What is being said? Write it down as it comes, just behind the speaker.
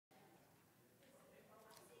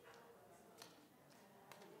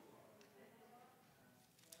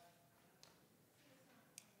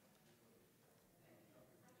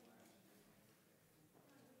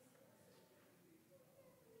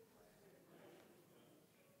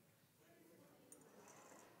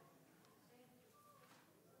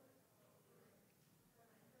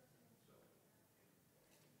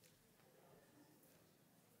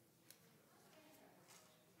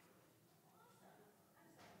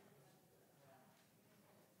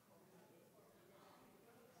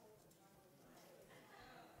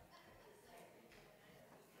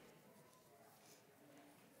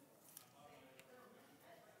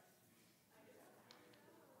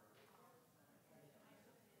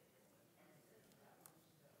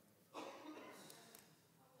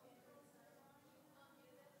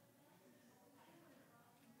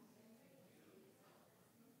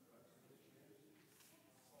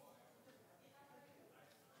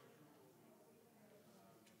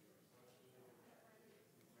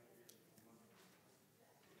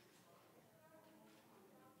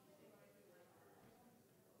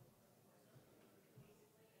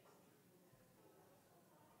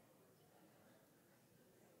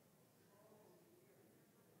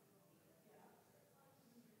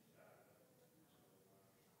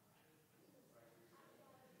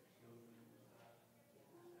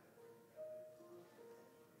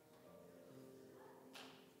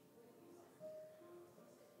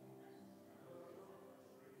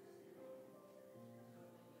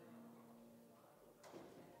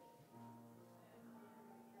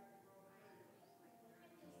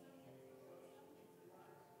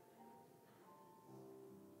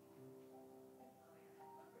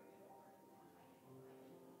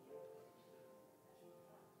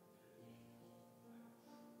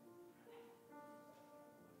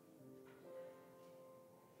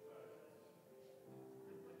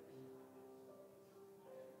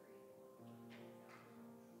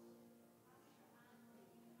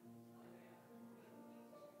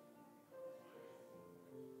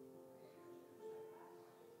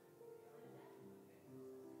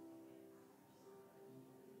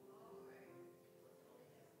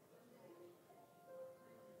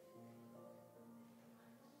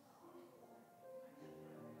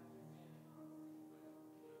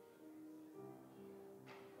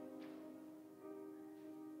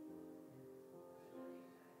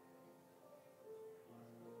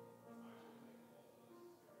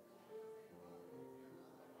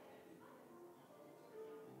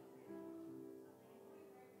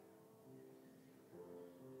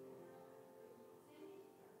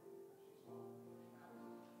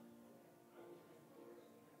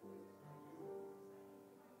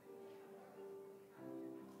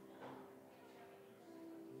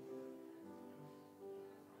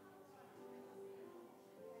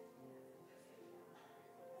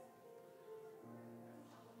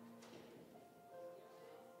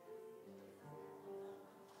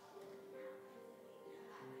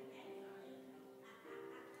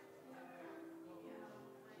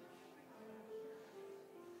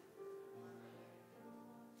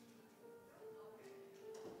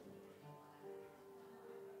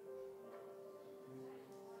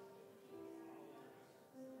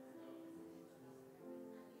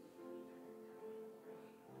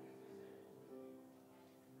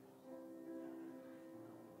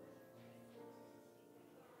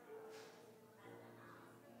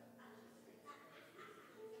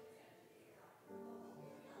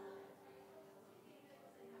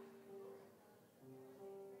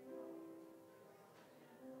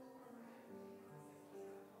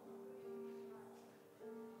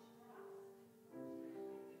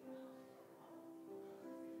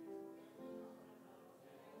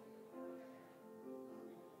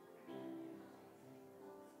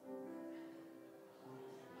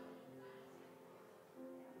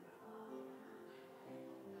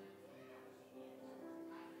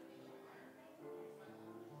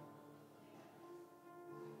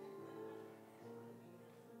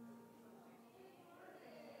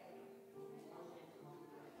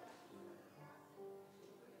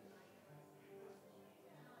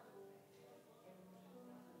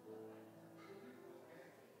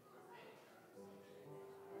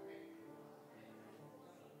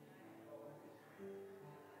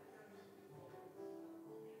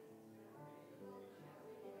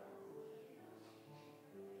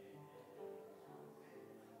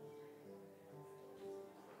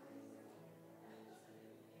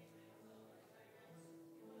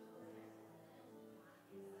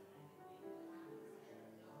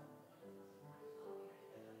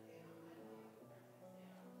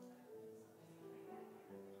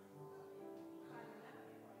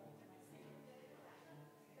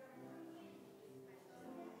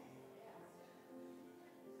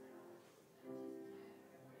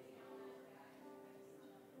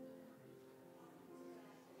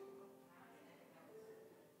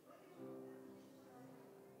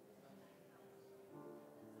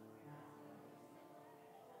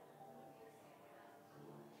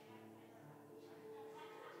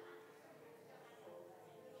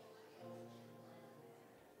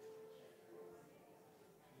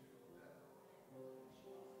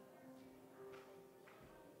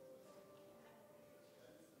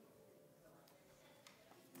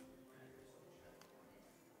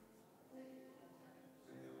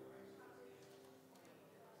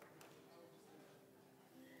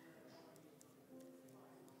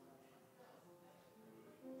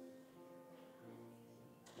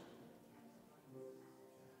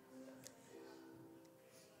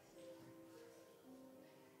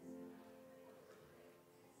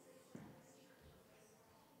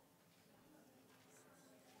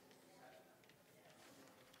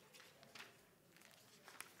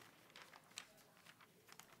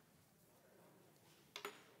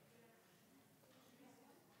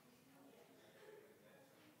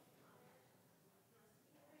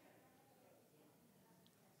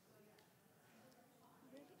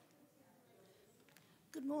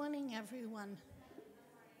Good morning, everyone.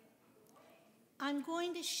 I'm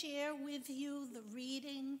going to share with you the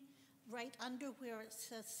reading right under where it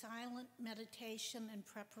says silent meditation and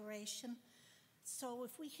preparation. So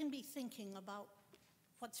if we can be thinking about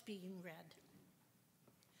what's being read.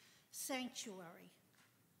 Sanctuary,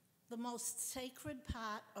 the most sacred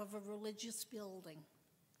part of a religious building,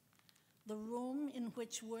 the room in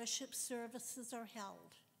which worship services are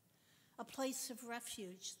held, a place of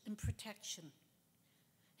refuge and protection.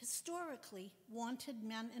 Historically, wanted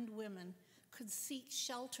men and women could seek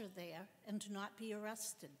shelter there and not be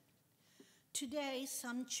arrested. Today,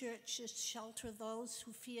 some churches shelter those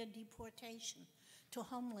who fear deportation to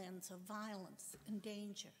homelands of violence and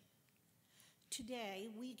danger. Today,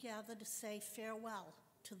 we gather to say farewell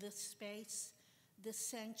to this space, this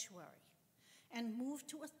sanctuary, and move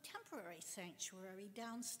to a temporary sanctuary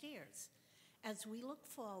downstairs as we look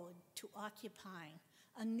forward to occupying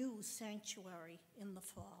a new sanctuary in the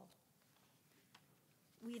fall.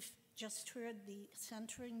 We've just heard the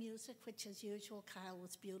centering music, which as usual, Kyle,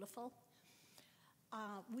 was beautiful.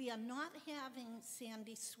 We are not having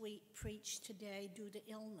Sandy Sweet preach today due to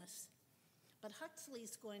illness, but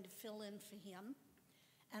Huxley's going to fill in for him.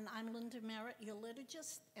 And I'm Linda Merritt, your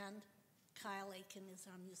liturgist, and Kyle Aiken is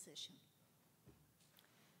our musician.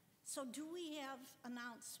 So do we have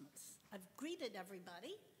announcements? I've greeted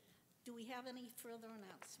everybody. Do we have any further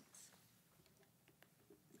announcements?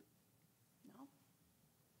 No?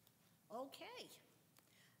 Okay.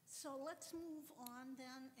 So let's move on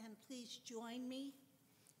then, and please join me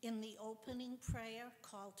in the opening prayer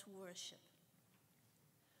call to worship.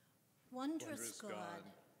 Wondrous God,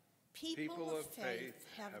 people of faith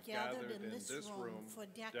have gathered in this room for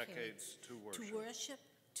decades to worship,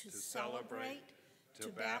 to celebrate, to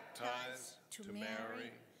baptize, to marry,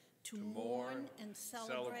 to mourn and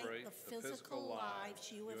celebrate the physical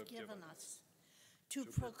lives you have given us, to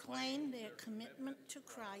proclaim their commitment to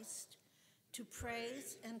Christ, to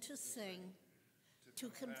praise and to sing, to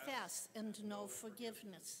confess and know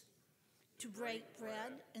forgiveness, to break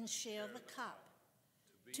bread and share the cup,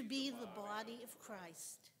 to be the body of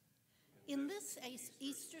Christ. In this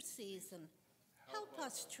Easter season, help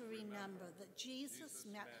us to remember that Jesus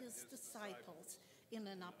met his disciples in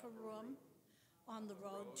an upper room, on the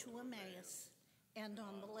road to Emmaus, and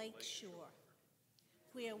on the lake shore.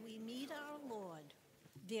 Where we meet our Lord,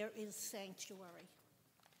 there is sanctuary.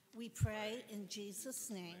 We pray in Jesus'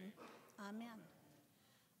 name, amen.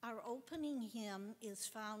 Our opening hymn is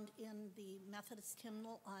found in the Methodist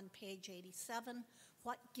hymnal on page 87,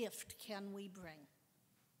 What Gift Can We Bring?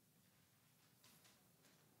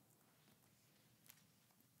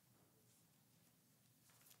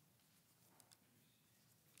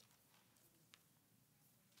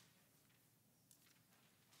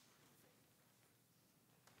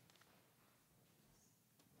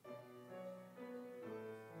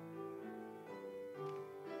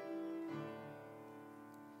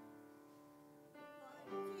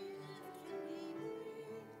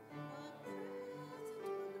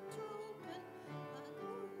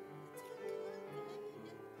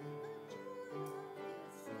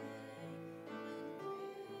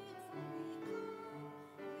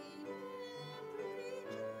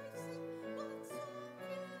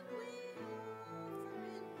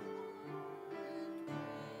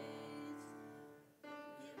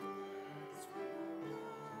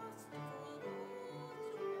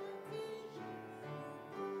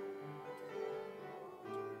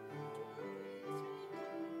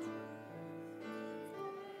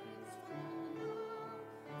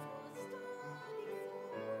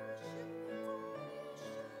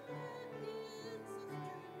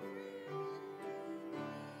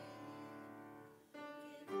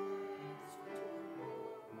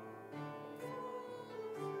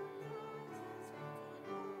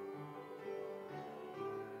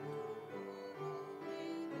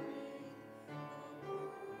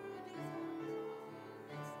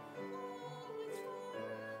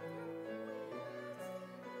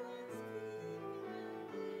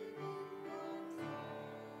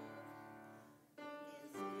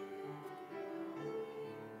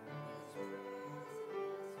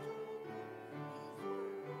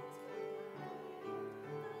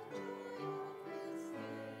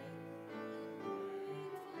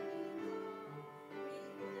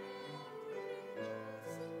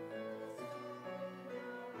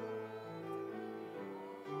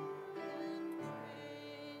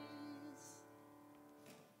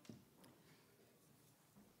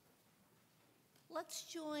 Let's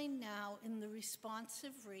join now in the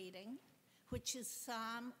responsive reading, which is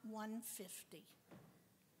Psalm 150.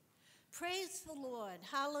 Praise the Lord,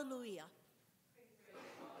 hallelujah.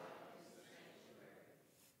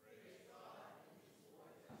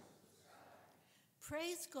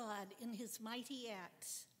 Praise God in his mighty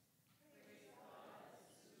acts.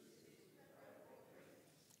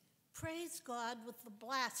 Praise God with the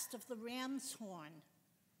blast of the ram's horn.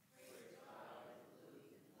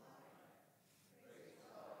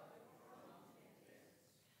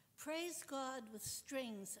 Praise God with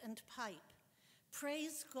strings and pipe.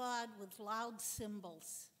 Praise God with loud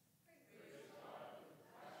cymbals.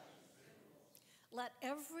 Let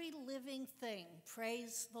every living thing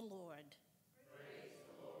praise the Lord.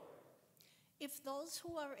 If those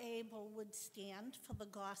who are able would stand for the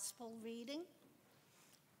gospel reading.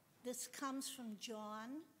 This comes from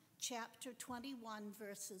John chapter 21,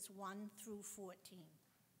 verses 1 through 14.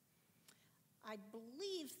 I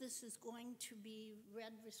believe this is going to be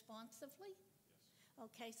read responsively. Yes.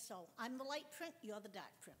 Okay, so I'm the light print, you're the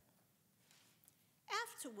dark print.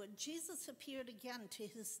 Afterward, Jesus appeared again to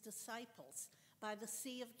his disciples by the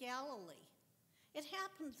Sea of Galilee. It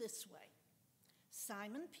happened this way.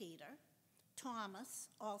 Simon Peter, Thomas,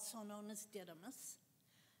 also known as Didymus,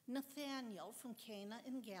 Nathanael from Cana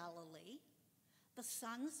in Galilee, the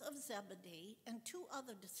sons of Zebedee, and 2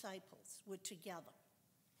 other disciples were together.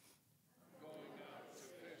 Going out to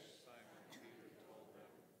fish, Simon Peter told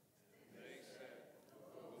them. They said,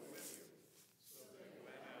 "We'll go with you." So they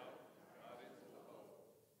went out and got into the boat.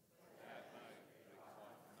 That night they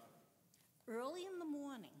caught nothing. Early in the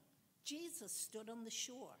morning, Jesus stood on the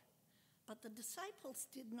shore, but the disciples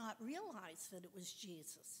did not realize that it was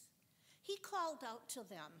Jesus. He called out to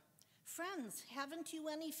them, "Friends, haven't you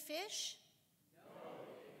any fish?" No.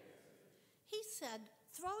 He said,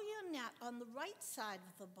 "Throw your net on the right side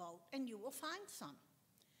of the boat and you will find some."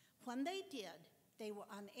 When they did, they were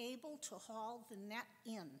unable to haul the net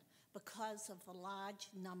in because of the large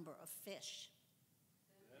number of fish.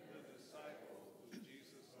 Then the disciple whom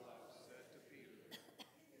Jesus loved said to Peter,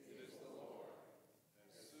 "It is the Lord."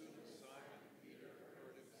 As soon as Simon Peter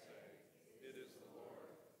heard him say, "It is the Lord,"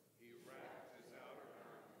 he wrapped his outer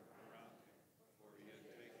garment around him, for he had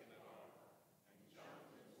taken it off, and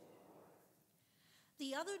jumped into the water.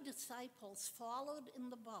 The other disciples followed in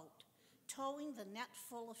the boat, towing the net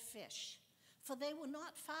full of fish, for they were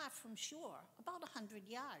not far from shore, about 100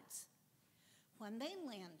 yards. When they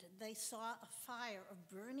landed, they saw a fire of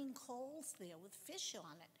burning coals there with fish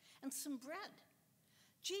on it and some bread.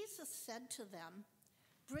 Jesus said to them,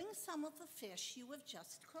 "Bring some of the fish you have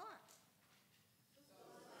just caught."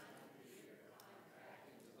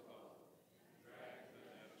 Dragged the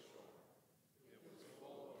net ashore. It was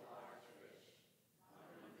full of large fish,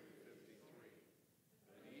 153,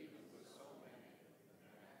 and even with so many, the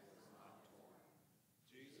net was not torn.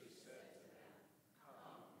 Jesus said to them,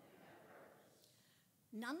 "Come and have breakfast."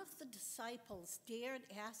 None of the disciples dared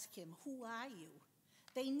ask him, "Who are you?"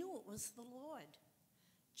 They knew it was the Lord.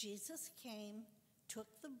 Jesus came,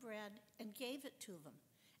 took the bread, and gave it to them,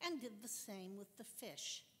 and did the same with the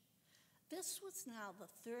fish. This was now the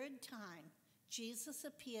 3rd time Jesus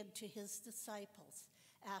appeared to his disciples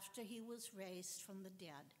after he was raised from the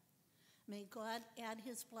dead. May God add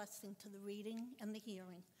his blessing to the reading and the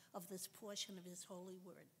hearing of this portion of his holy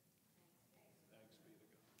word. Thanks be to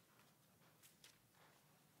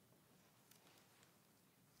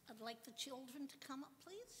God. I'd like the children to come up,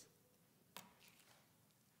 please.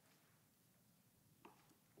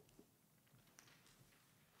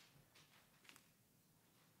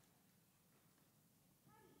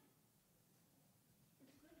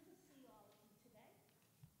 It's good to see all of you today.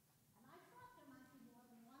 And I thought there might be more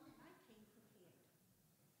than one, and I came prepared.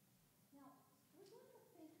 Now, we're going to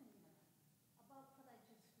think a minute about what I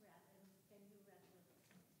just read, and you read with us.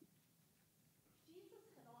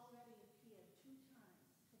 Jesus had already appeared 2 times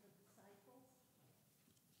to the disciples.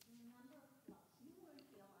 Remember, well, you weren't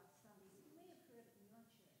here last Sunday, so you may have heard it in your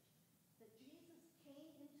church, that Jesus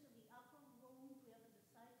came into the upper room where the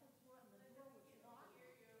disciples were, and the door was locked.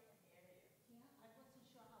 Yeah, I wasn't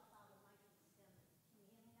sure how far the mic extended. Can you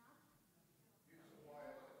hear me now? Let's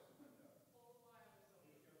use the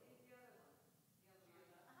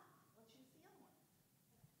other one.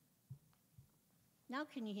 Now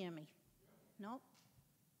can you hear me? No?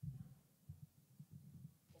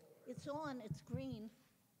 It's on, it's green.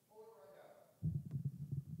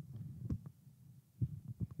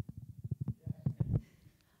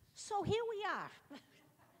 So here we are.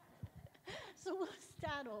 So we'll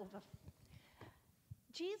start over.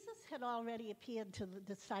 Jesus had already appeared to the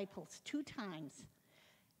disciples 2 times.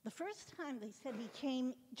 The first time they said he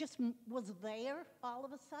came, just was there all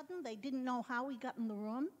of a sudden. They didn't know how he got in the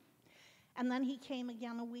room. And then he came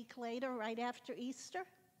again a week later, right after Easter.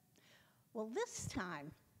 Well, this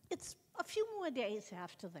time, it's a few more days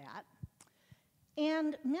after that.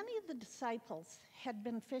 And many of the disciples had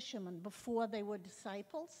been fishermen before they were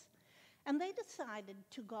disciples, and they decided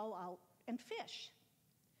to go out and fish.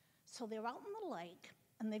 So they're out in the lake,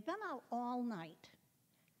 and they've been out all night,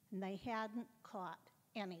 and they hadn't caught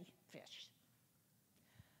any fish.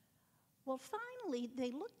 Well, finally,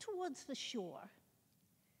 they looked towards the shore,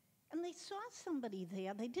 and they saw somebody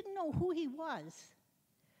there. They didn't know who he was,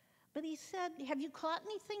 but he said, "Have you caught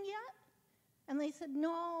anything yet?" And they said,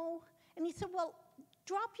 "No." And he said, "Well,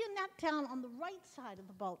 drop your net down on the right side of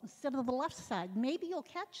the boat instead of the left side. Maybe you'll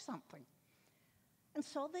catch something." And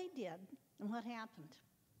so they did. And what happened?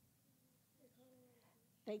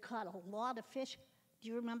 They caught a lot of fish. Do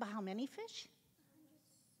you remember how many fish?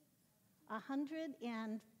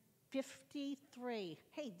 153.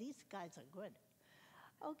 Hey, these guys are good.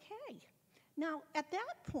 Okay. Now, at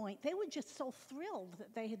that point, they were just so thrilled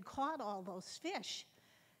that they had caught all those fish.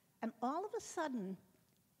 And all of a sudden,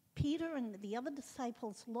 Peter and the other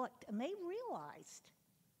disciples looked, and they realized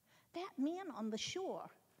that man on the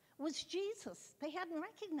shore was Jesus. They hadn't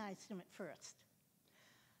recognized him at first.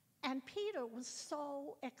 And Peter was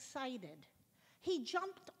so excited. He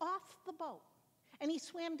jumped off the boat, and he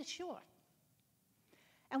swam to shore.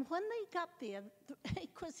 And when they got there,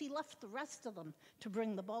 because he left the rest of them to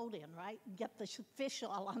bring the boat in, right, and get the fish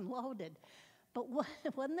all unloaded. But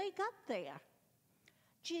when they got there,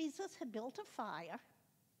 Jesus had built a fire,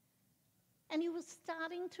 and he was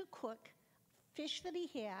starting to cook fish that he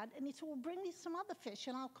had, and he said, "Well, bring me some other fish,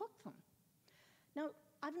 and I'll cook them." Now,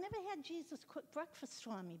 I've never had Jesus cook breakfast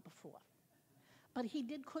for me before, but he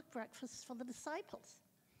did cook breakfast for the disciples.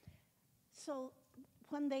 So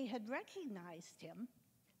when they had recognized him,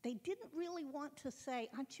 they didn't really want to say,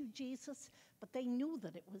 "Aren't you Jesus?" But they knew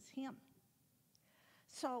that it was him.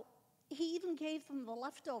 So he even gave them the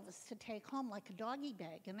leftovers to take home, like a doggy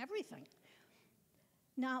bag and everything.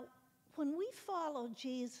 Now, when we follow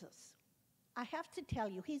Jesus, I have to tell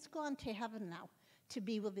you, he's gone to heaven now to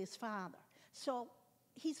be with his Father. So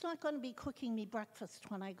he's not going to be cooking me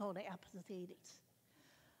breakfast when I go to Epaphroditus.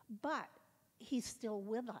 But he's still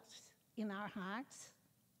with us in our hearts,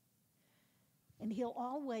 and he'll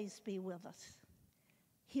always be with us.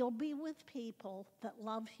 He'll be with people that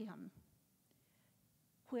love him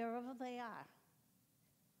wherever they are.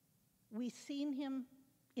 We've seen him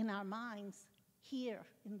in our minds here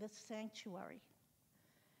in this sanctuary.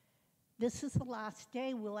 This is the last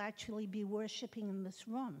day we'll actually be worshiping in this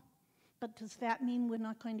room. But does that mean we're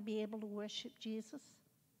not going to be able to worship Jesus?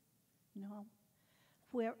 No.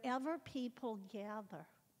 Wherever people gather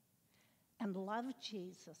and love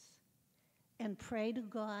Jesus and pray to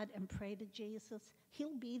God and pray to Jesus,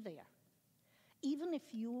 he'll be there. Even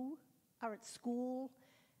if you are at school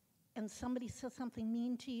and somebody says something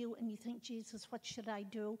mean to you and you think, "Jesus, what should I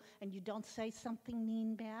do?" and you don't say something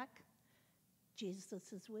mean back,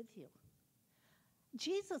 Jesus is with you.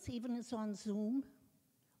 Jesus even is on Zoom.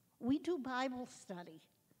 We do Bible study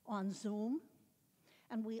on Zoom,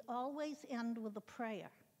 and we always end with a prayer.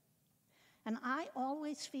 And I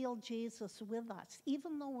always feel Jesus with us,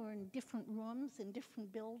 even though we're in different rooms, in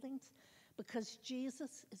different buildings, because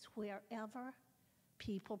Jesus is wherever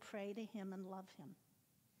people pray to him and love him.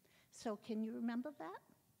 So can you remember that?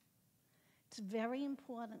 It's very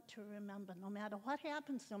important to remember, no matter what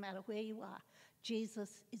happens, no matter where you are,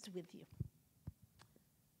 Jesus is with you.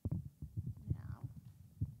 Now,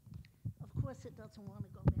 of course, it doesn't want to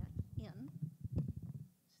go back in.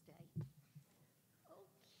 Stay.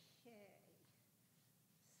 Okay.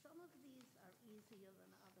 Some of these are easier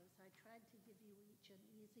than others. I tried to give you each an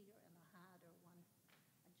easier and a harder one.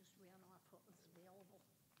 I just ran off what was available.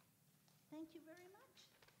 Thank you very much.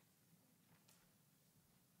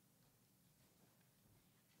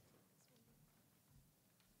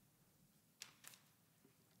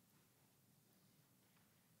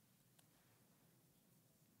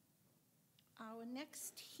 Our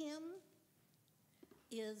next hymn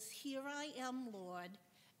is "Here I Am, Lord,"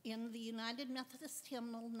 in the United Methodist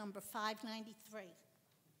Hymnal number 593.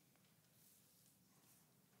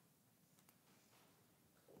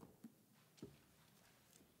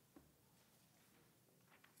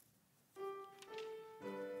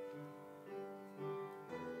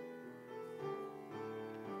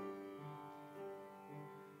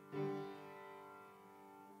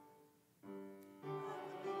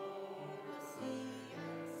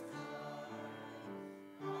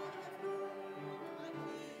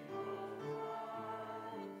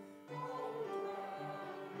 Oh,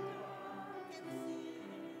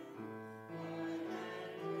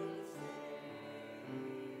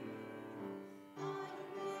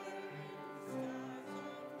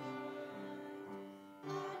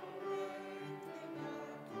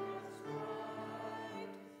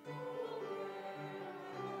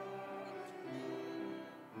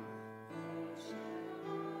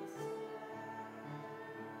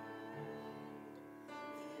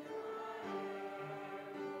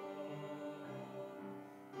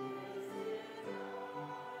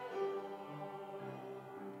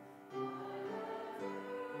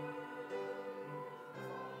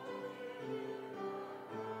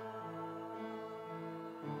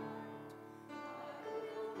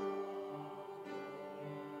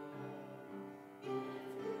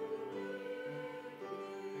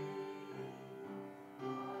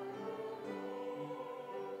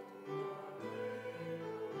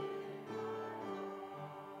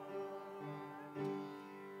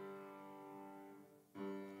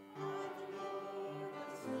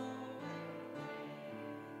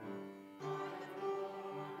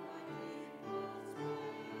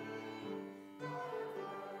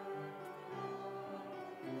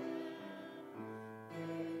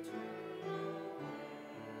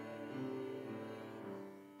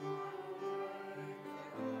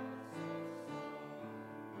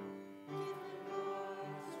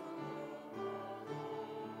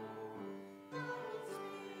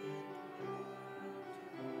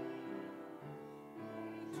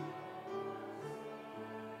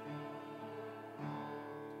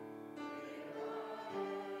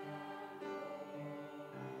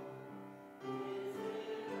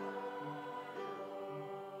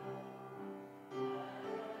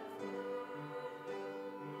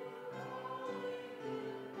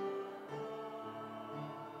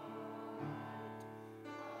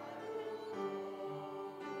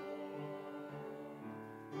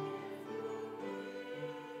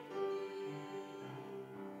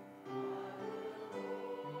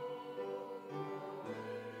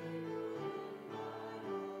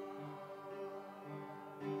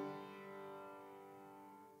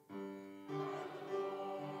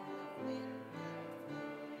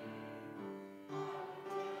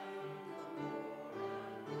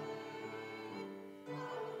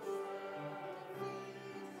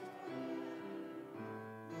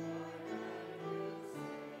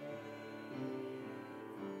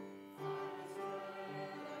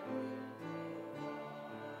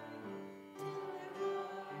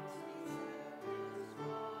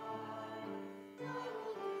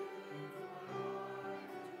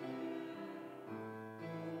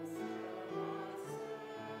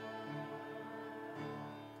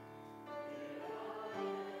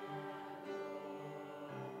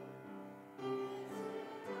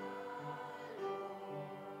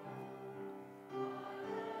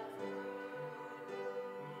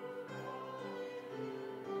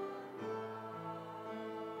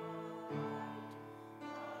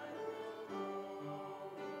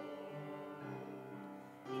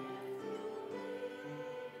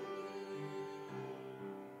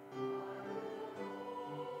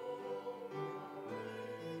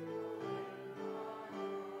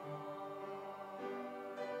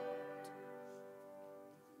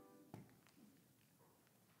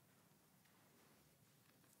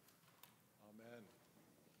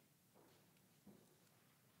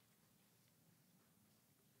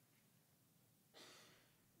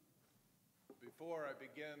 Before I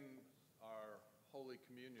begin our Holy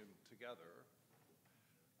Communion together,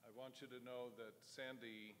 I want you to know that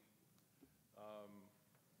Sandy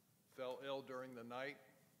fell ill during the night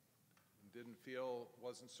and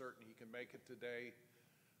wasn't certain he can make it today,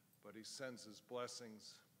 but he sends his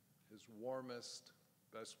blessings, his warmest,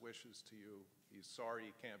 best wishes to you. He's sorry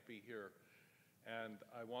he can't be here. And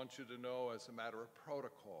I want you to know, as a matter of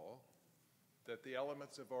protocol, that the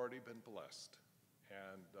elements have already been blessed.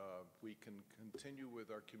 And we can continue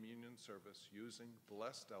with our communion service using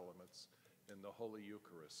blessed elements in the Holy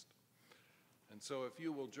Eucharist. And so if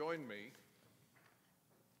you will join me,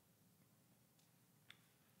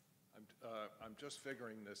 I'm just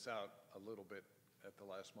figuring this out a little bit at the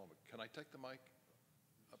last moment. Can I take the mic?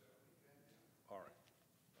 All right.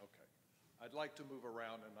 Okay. I'd like to move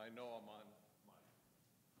around, and I know I'm on mine.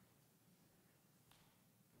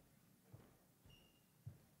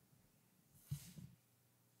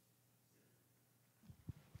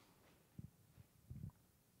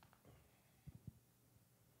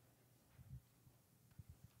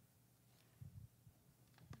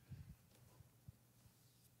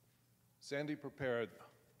 Sandy prepared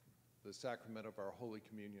the sacrament of our Holy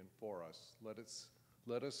Communion for us. Let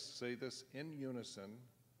us say this in unison.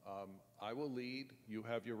 I will lead. You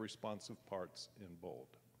have your responsive parts in bold.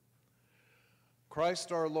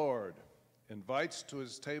 Christ our Lord invites to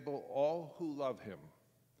his table all who love him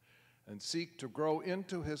and seek to grow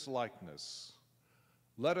into his likeness.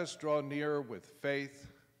 Let us draw near with faith,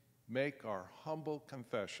 make our humble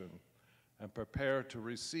confession, and prepare to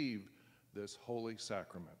receive this holy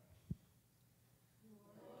sacrament.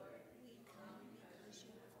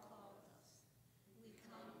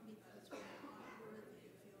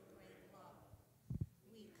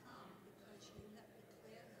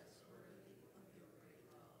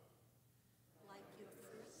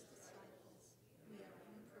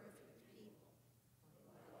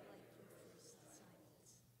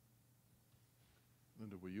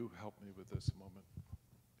 Linda, will you help me with this a moment?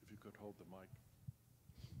 If you could hold the mic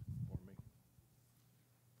for me.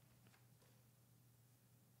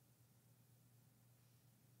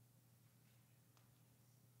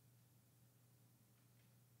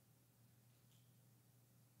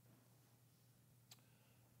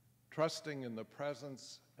 Trusting in the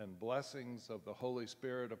presence and blessings of the Holy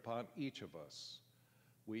Spirit upon each of us,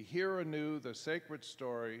 we hear anew the sacred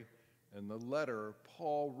story and the letter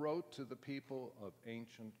Paul wrote to the people of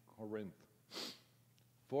ancient Corinth.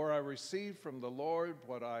 For I received from the Lord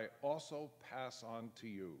what I also pass on to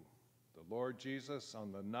you. The Lord Jesus,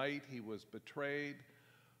 on the night he was betrayed,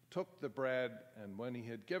 took the bread, and when he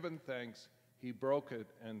had given thanks, he broke it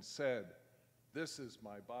and said, "This is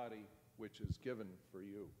my body, which is given for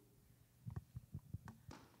you."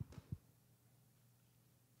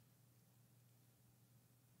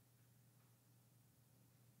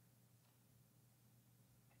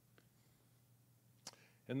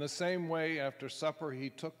 In the same way, after supper, he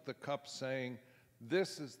took the cup, saying,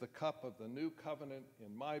 "This is the cup of the new covenant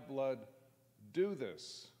in my blood. Do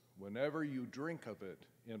this whenever you drink of it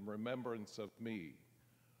in remembrance of me.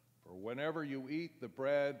 For whenever you eat the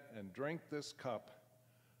bread and drink this cup,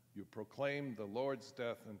 you proclaim the Lord's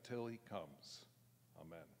death until he comes."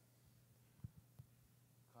 Amen.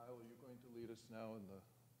 Kyle, are you going to lead us now in the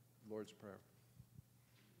Lord's Prayer?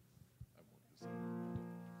 I won't decide.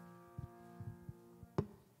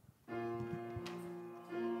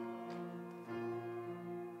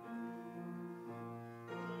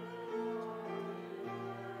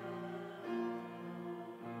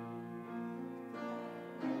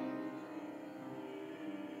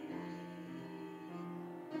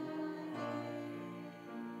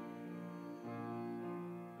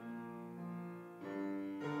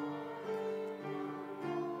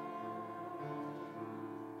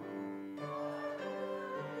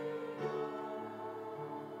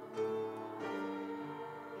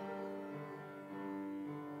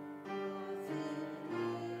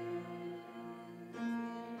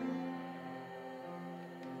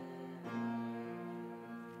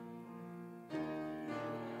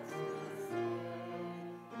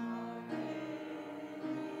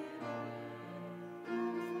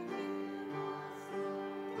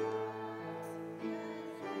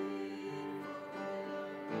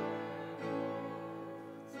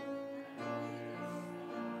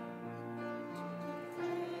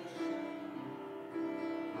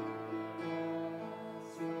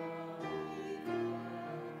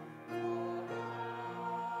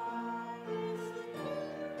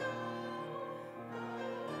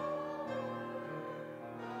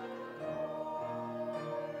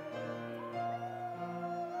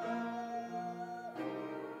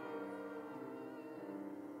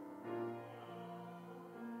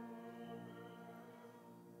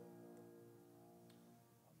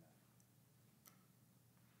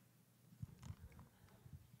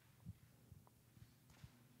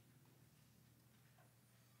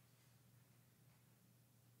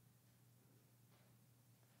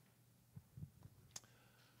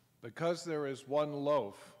 Because there is one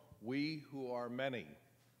loaf, we who are many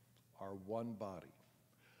are one body.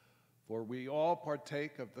 For we all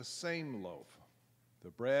partake of the same loaf.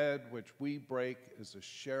 The bread which we break is a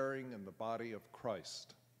sharing in the body of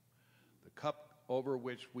Christ. The cup over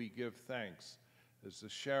which we give thanks is a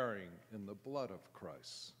sharing in the blood of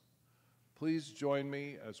Christ. Please join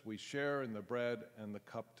me as we share in the bread and the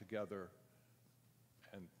cup together.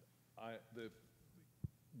 And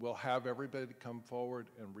we'll have everybody come forward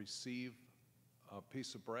and receive a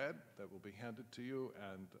piece of bread that will be handed to you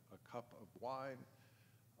and a cup of wine.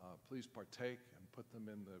 Please partake and put them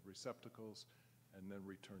in the receptacles and then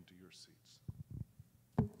return to your seats.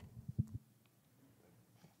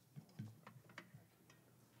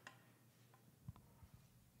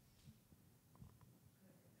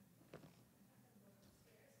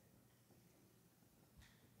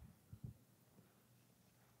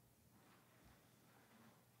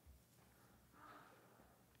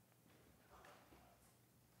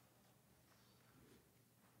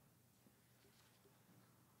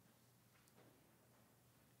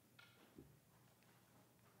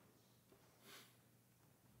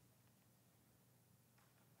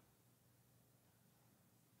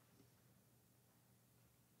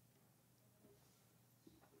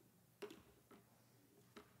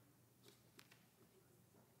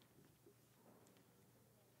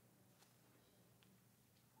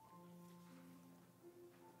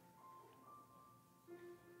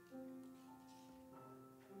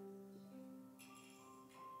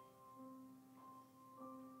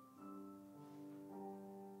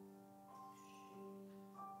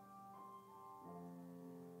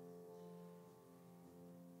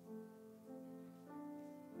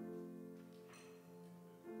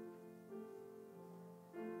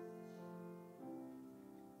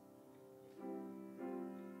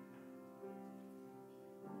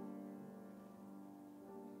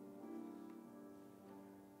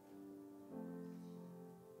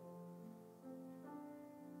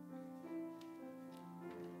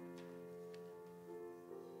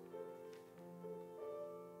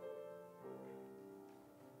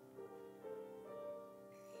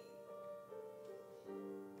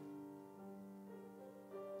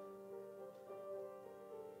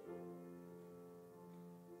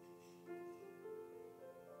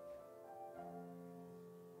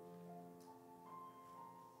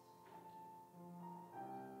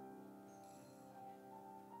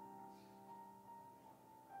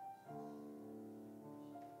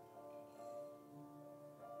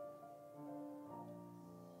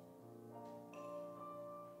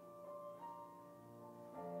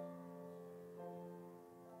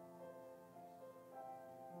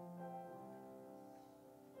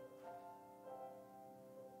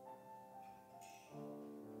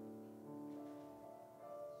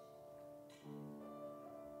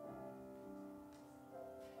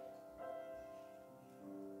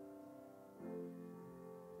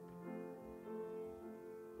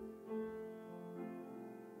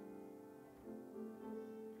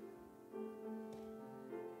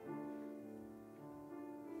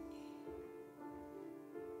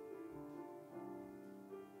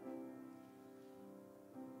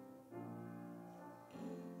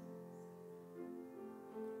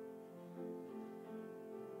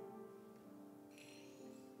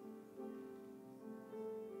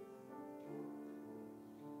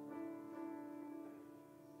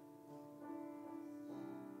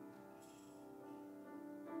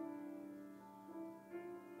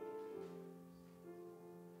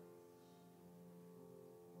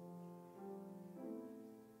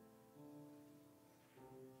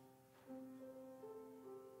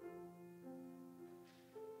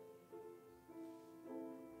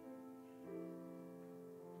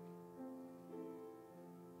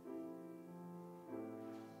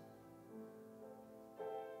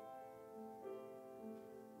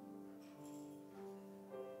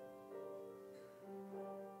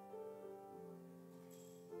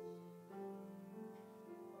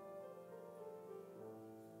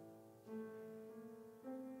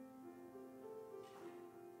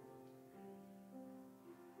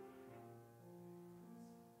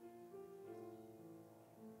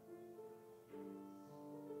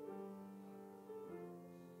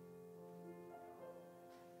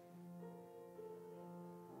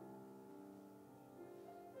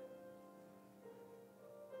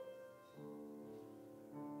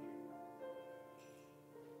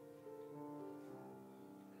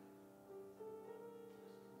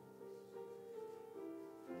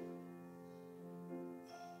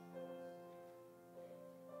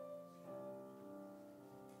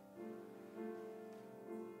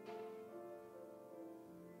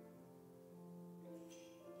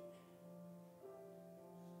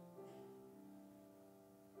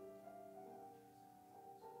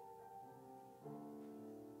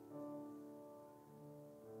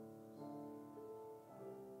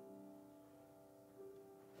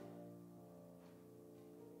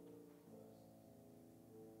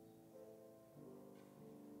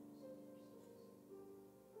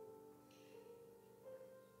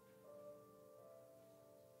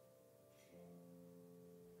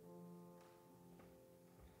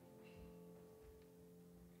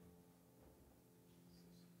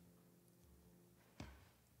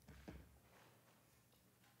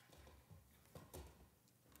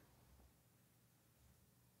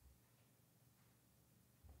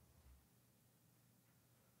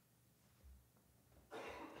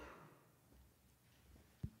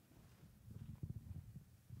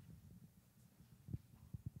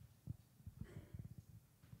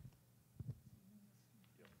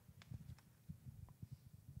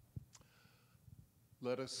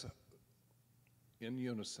 let us, in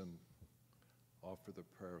unison, offer the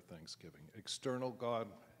prayer of thanksgiving. External God,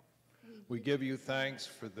 we give you thanks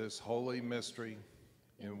for this holy mystery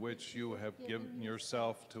in which you have given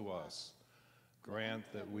yourself to us. Grant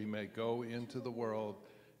that we may go into the world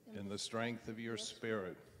in the strength of your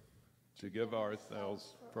Spirit to give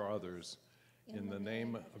ourselves for others. In the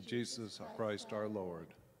name of Jesus Christ our Lord.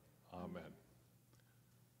 Amen.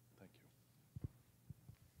 Thank you.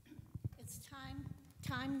 It's time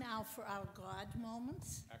now for our God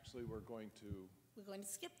moments. Actually, we're going to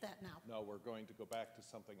skip that now. No, we're going to go back to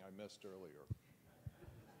something I missed earlier.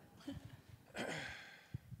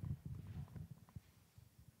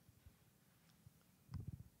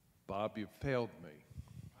 Bob, you failed me.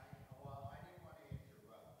 Well, I didn't want to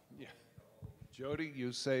interrupt. Yeah. Jody,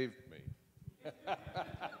 you saved me.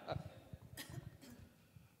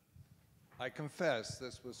 I confess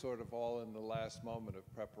this was sort of all in the last moment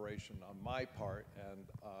of preparation on my part, and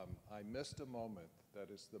I missed a moment that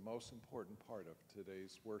is the most important part of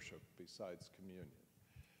today's worship besides communion.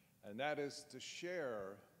 And that is to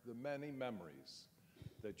share the many memories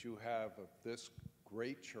that you have of this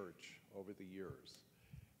great church over the years.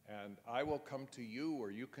 And I will come to you, or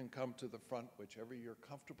you can come to the front, whichever you're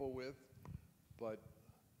comfortable with, but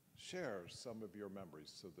share some of your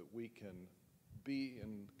memories so that we can be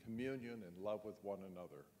in communion and love with one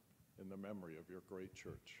another in the memory of your great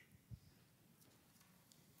church.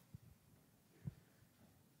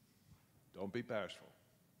 Don't be bashful.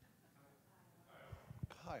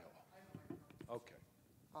 Kyle. Okay.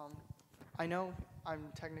 I know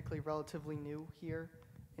I'm technically relatively new here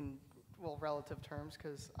in, well, relative terms,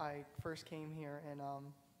 because I first came here in, I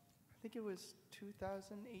think it was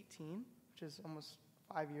 2018, which is almost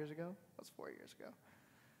 5 years ago. That's 4 years ago.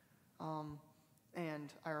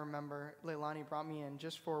 And I remember Leilani brought me in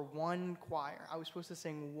just for one choir. I was supposed to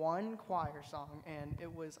sing one choir song, and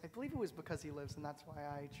it was, I believe it was Because He Lives, and that's why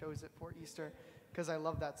I chose it for Easter, because I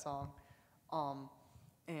love that song.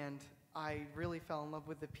 And I really fell in love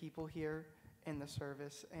with the people here in the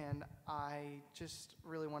service, and I just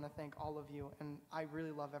really want to thank all of you, and I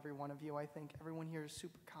really love every one of you. I think everyone here is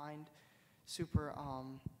super kind, super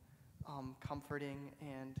comforting,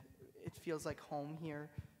 and it feels like home here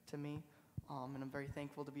to me. And I'm very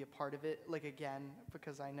thankful to be a part of it. Like, again,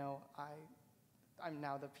 because I know I'm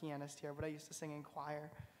now the pianist here, but I used to sing in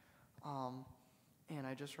choir. And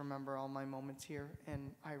I just remember all my moments here,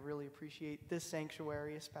 and I really appreciate this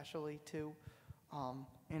sanctuary especially, too. And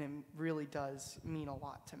it really does mean a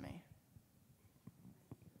lot to me.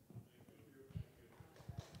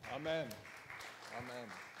 Amen. Amen.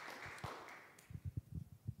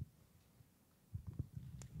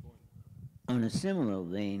 On a similar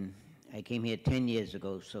vein, I came here 10 years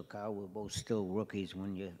ago, so Carl, we're both still rookies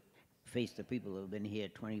when you face the people who have been here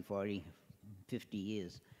 20, 40, 50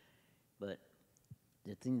 years. But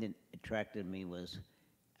the thing that attracted me was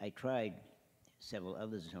I tried several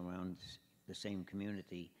others around the same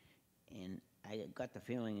community, and I got the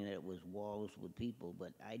feeling that it was walls with people,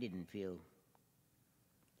 but I didn't feel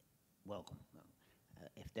welcome,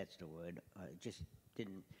 if that's the word. I just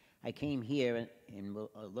didn't. I came here, and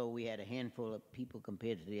although we had a handful of people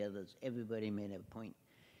compared to the others, everybody made a point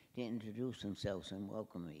to introduce themselves and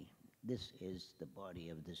welcome me. This is the body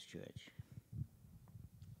of this church.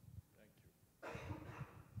 Thank you.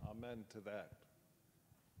 Amen to that.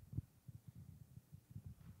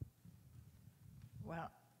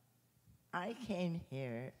 Well, I came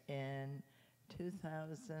here in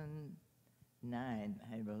 2009,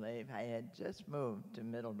 I believe. I had just moved to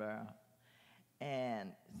Middleborough.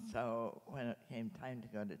 And so when it came time to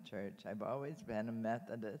go to church, I've always been a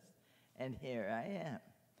Methodist, and here I am.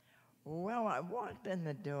 Well, I walked in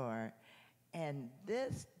the door, and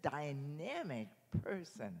this dynamic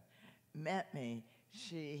person met me.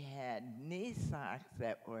 She had knee socks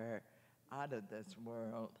that were out of this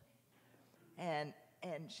world. And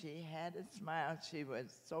she had a smile. She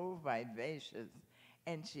was so vivacious.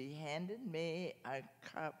 And she handed me a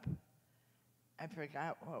cup. I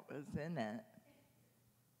forgot what was in it.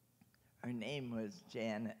 Her name was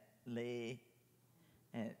Janet Lee.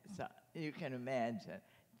 And so you can imagine,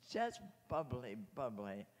 just bubbly,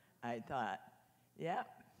 bubbly. I thought,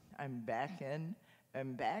 yep, I'm back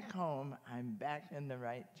home. I'm back in the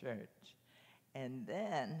right church. And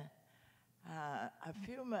then a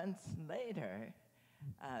few months later,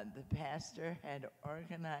 the pastor had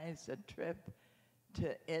organized a trip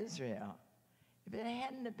to Israel. If it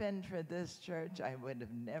hadn't have been for this church, I would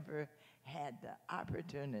have never had the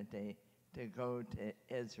opportunity to go to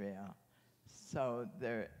Israel. So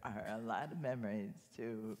there are a lot of memories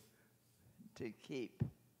to keep.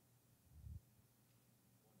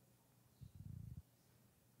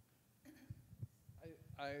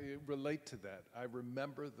 I relate to that. I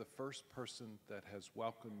remember the first person that has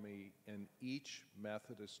welcomed me in each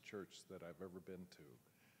Methodist church that I've ever been to.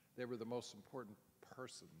 They were the most important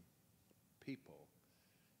people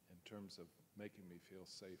in terms of making me feel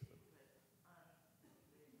safe.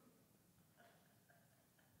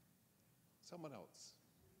 Someone else.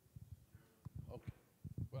 Okay.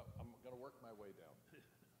 Well, I'm going to work my way down.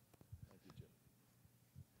 Thank you, Jim.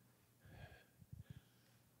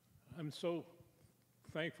 I'm so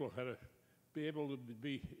thankful to be able to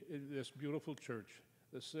be in this beautiful church.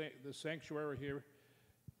 The sanctuary here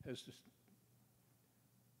has just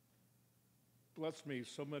blessed me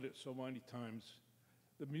so many times.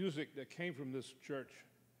 The music that came from this church,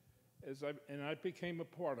 and I became a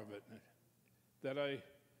part of it, that I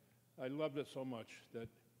loved it so much.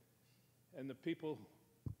 And the people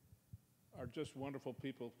are just wonderful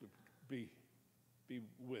people to be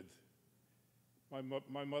with.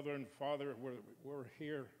 My mother and father were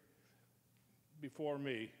here before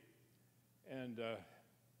me, and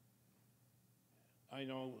I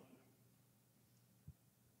know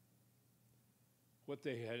what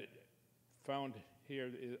they had found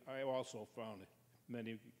here. I also found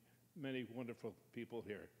many wonderful people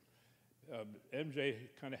here. MJ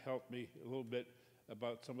kind of helped me a little bit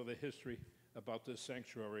about some of the history about this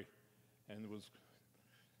sanctuary, and it was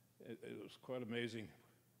quite amazing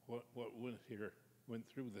what went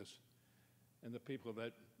through this, and the people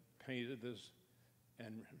that painted this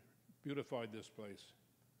and beautified this place.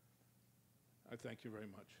 I thank you very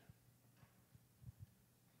much.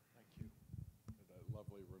 Thank you for that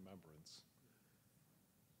lovely remembrance.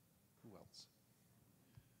 Who else?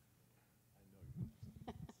 I know you.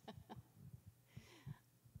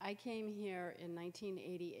 I came here in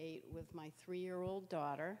 1988 with my 3-year-old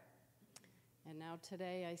daughter, and now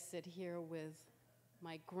today I sit here with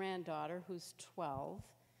my granddaughter, who's 12.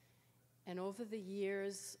 And over the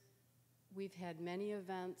years, we've had many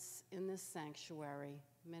events in this sanctuary,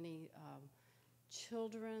 many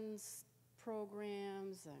children's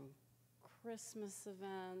programs and Christmas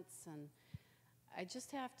events, and I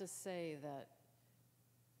just have to say that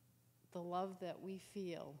the love that we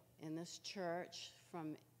feel in this church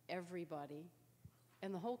from everybody,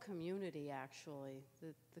 and the whole community, actually,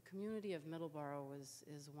 the community of Middleborough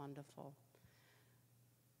is wonderful.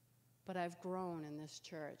 But I've grown in this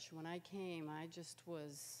church. When I came, I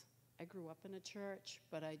grew up in a church,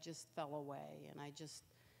 but I just fell away, and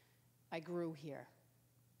I grew here.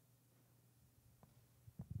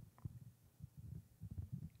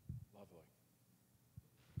 Lovely.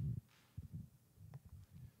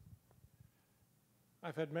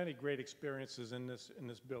 I've had many great experiences in this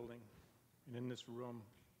building and in this room.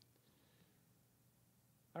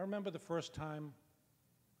 I remember the first time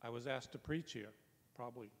I was asked to preach here,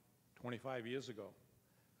 probably 25 years ago.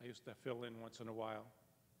 I used to fill in once in a while.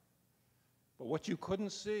 But what you couldn't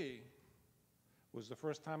see was the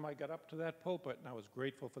first time I got up to that pulpit, and I was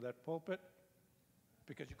grateful for that pulpit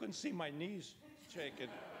because you couldn't see my knees shaking.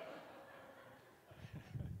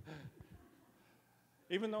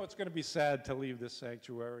 Even though it's going to be sad to leave this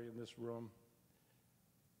sanctuary in this room,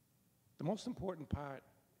 the most important part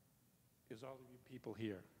is all of you people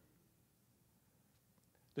here.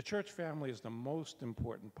 The church family is the most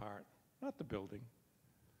important part, not the building.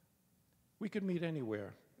 We could meet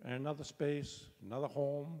anywhere, in another space, another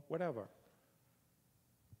home, whatever.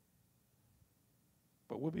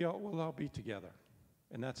 But we'll all be together,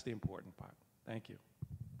 and that's the important part. Thank you.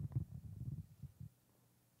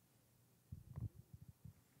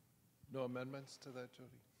 No amendments to that,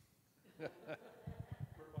 Jody?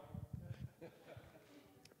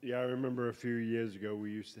 Yeah, I remember a few years ago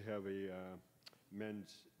we used to have a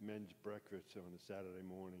men's breakfast on a Saturday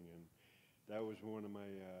morning, and that was one of my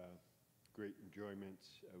great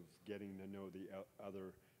enjoyments of getting to know the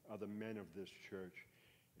other men of this church,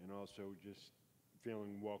 and also just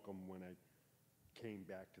feeling welcome when I came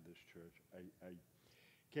back to this church. I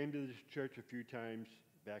came to this church a few times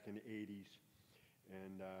back in the 80s,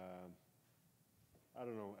 and I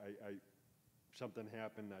don't know, something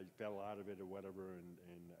happened, I fell out of it or whatever,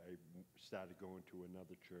 and I started going to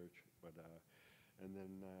another church, but and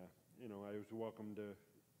then I was welcome to,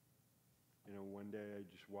 one day I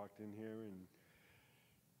just walked in here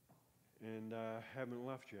and haven't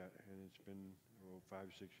left yet, and it's been 5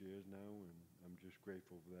 or 6 years now, and I'm just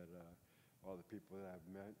grateful that all the people that I've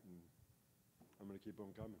met, and I'm going to keep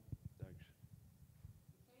on coming. Thanks.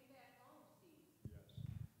 Came back home, Steve. Yes.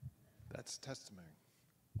 That's testimony.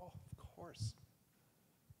 Oh, of course.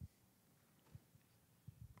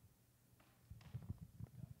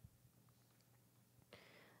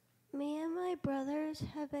 Me and my my brothers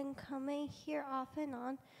have been coming here off and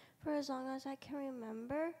on for as long as I can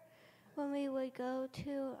remember. When we would go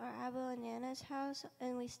to our Abba and Nana's house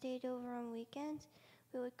and we stayed over on weekends,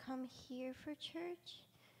 we would come here for church.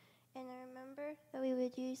 And I remember that we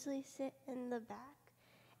would usually sit in the back,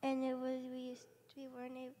 and it was we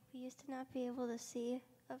used to not be able to see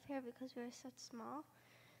up here because we were such small.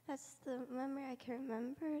 That's the memory I can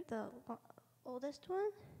remember, the oldest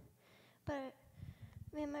one. But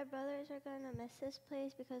me and my brothers are gonna miss this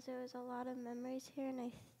place because there was a lot of memories here, and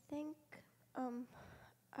I think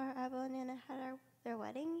our Abba and Nana had their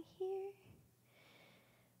wedding here,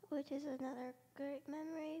 which is another great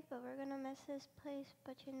memory, but we're gonna miss this place.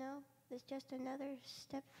 But you know, it's just another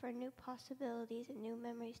step for new possibilities and new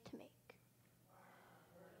memories to make.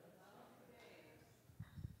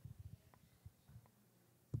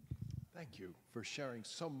 Thank you for sharing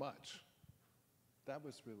so much. That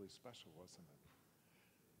was really special, wasn't it?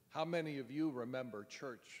 How many of you remember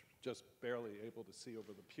church just barely able to see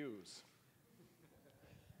over the pews?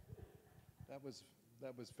 That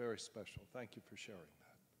was very special. Thank you for sharing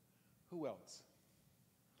that. Who else?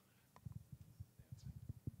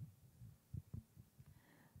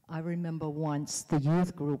 I remember once the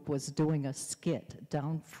youth group was doing a skit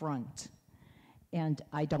down front, and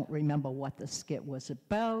I don't remember what the skit was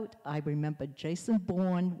about. I remember Jason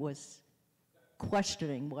Bourne was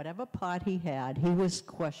questioning whatever part he had. He was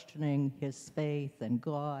questioning his faith and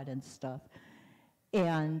God and stuff.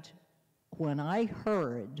 And when I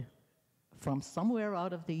heard from somewhere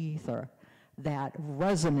out of the ether that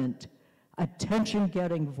resonant,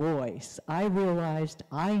 attention-getting voice, I realized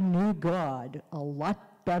I knew God a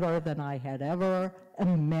lot better than I had ever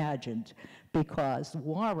imagined, because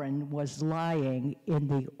Warren was lying in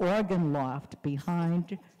the organ loft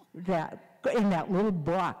behind in that little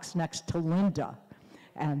box next to Linda,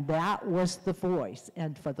 and that was the voice.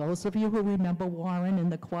 And for those of you who remember Warren in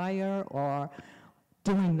the choir or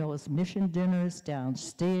doing those mission dinners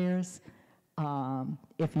downstairs,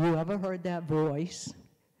 if you ever heard that voice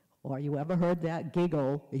or you ever heard that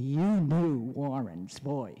giggle, you knew Warren's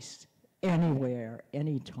voice anywhere,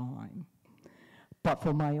 anytime. But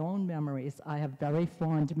for my own memories, I have very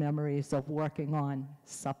fond memories of working on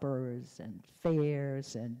suppers and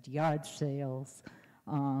fairs and yard sales,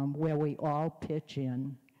 where we all pitch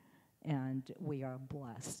in, and we are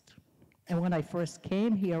blessed. And when I first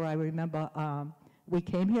came here, I remember we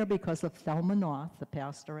came here because of Thelma North, the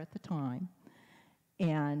pastor at the time,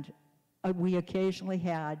 and we occasionally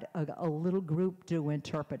had a little group do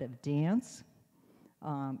interpretive dance,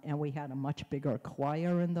 and we had a much bigger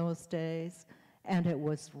choir in those days, and it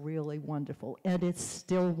was really wonderful, and it's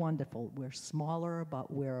still wonderful. We're smaller,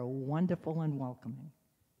 but we're wonderful and welcoming.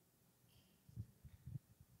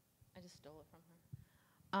 I just stole it from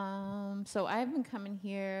her. So I've been coming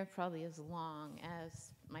here probably as long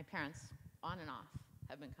as my parents, on and off,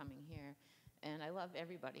 have been coming here, and I love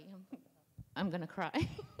everybody. I'm gonna cry.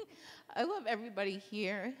 I love everybody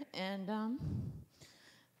here, and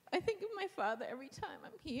I think of my father every time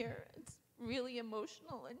I'm here. It's really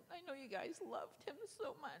emotional, and I know you guys loved him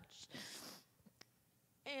so much.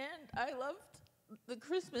 And I loved the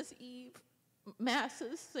Christmas Eve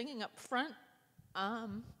masses singing up front,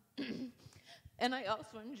 and I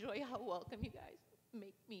also enjoy how welcome you guys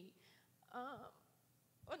make me.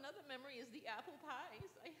 Another memory is the apple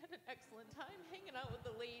pies. I had an excellent time hanging out with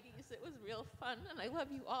the ladies. It was real fun, and I love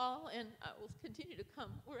you all, and I will continue to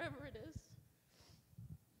come wherever it is.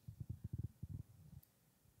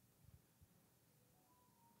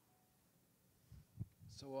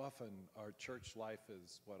 So often our church life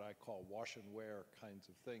is what I call wash and wear kinds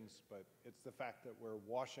of things, but it's the fact that we're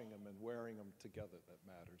washing them and wearing them together that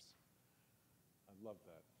matters. I love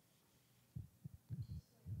that.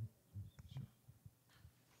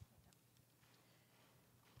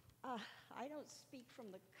 I don't speak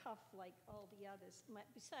from the cuff like all the others.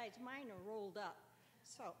 Besides, mine are rolled up.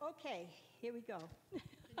 So, okay, here we go.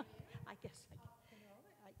 I guess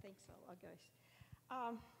I think so, guys.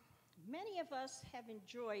 Many of us have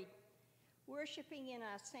enjoyed worshiping in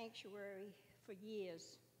our sanctuary for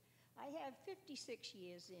years. I have 56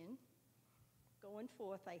 years in, going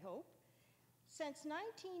forth, I hope. Since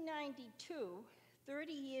 1992,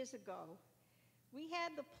 30 years ago, we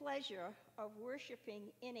had the pleasure of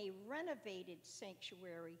worshiping in a renovated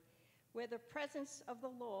sanctuary where the presence of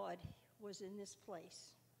the Lord was in this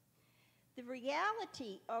place. The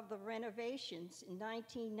reality of the renovations in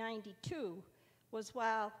 1992 was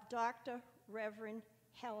while Dr. Reverend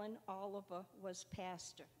Helen Oliver was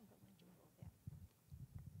pastor.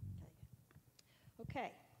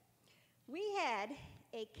 Okay. We had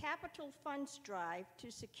a capital funds drive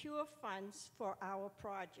to secure funds for our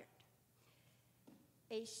project.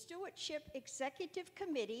 A stewardship executive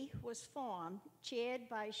committee was formed, chaired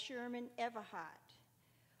by Sherman Everhart,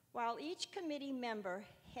 while each committee member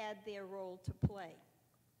had their role to play.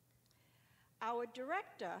 Our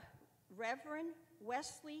director, Reverend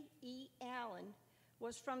Wesley E. Allen,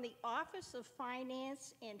 was from the Office of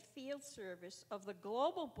Finance and Field Service of the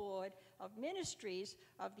Global Board of Ministries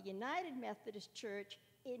of the United Methodist Church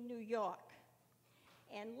in New York,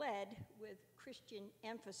 and led with Christian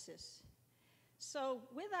emphasis. So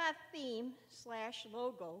with our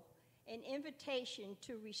theme/logo, an invitation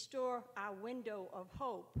to restore our window of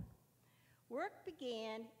hope, work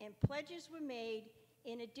began and pledges were made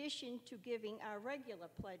in addition to giving our regular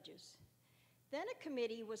pledges. Then a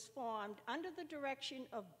committee was formed under the direction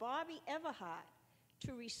of Bobby Everhart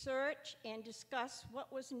to research and discuss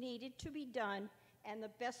what was needed to be done and the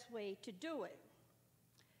best way to do it.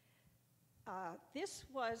 This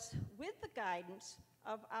was with the guidance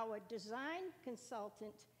of our design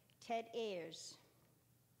consultant, Ted Ayers.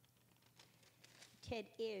 Ted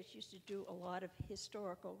Ayers used to do a lot of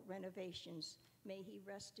historical renovations. May he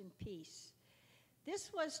rest in peace.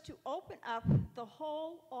 This was to open up the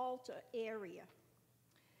whole altar area.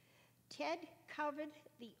 Ted covered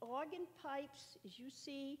the organ pipes, as you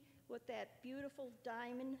see, with that beautiful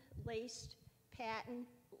diamond-laced pattern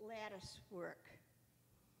lattice work.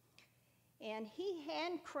 And he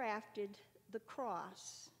handcrafted the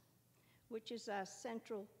cross, which is our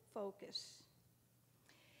central focus.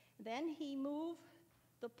 Then he moved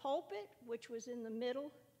the pulpit, which was in the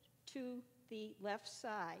middle, to the left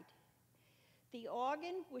side. The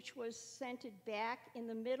organ, which was centered back in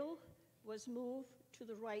the middle, was moved to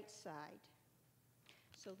the right side.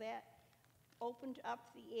 So that opened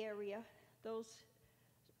up the area. Those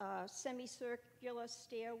semicircular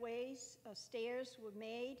stairs were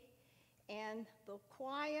made, and the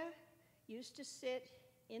choir used to sit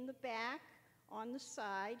in the back on the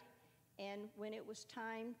side, and when it was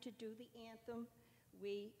time to do the anthem,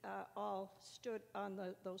 we all stood on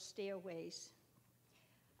those stairways.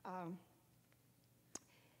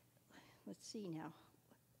 Let's see now.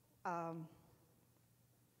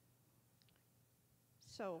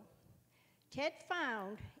 So Ted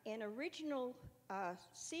found an original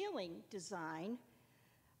ceiling design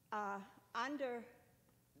under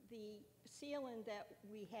the ceiling that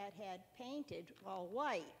we had painted all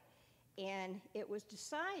white, and it was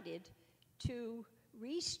decided to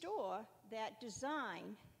restore that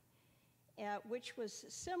design, which was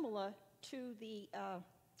similar to the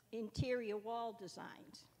interior wall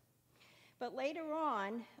designs. But later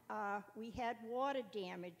on, we had water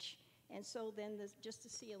damage, and so then just the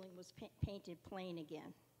ceiling was painted plain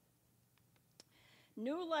again.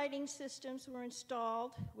 New lighting systems were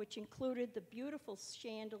installed, which included the beautiful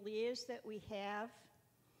chandeliers that we have,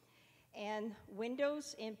 and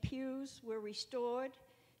windows and pews were restored,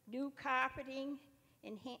 new carpeting,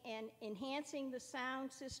 and enhancing the sound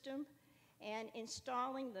system, and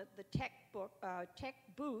installing the tech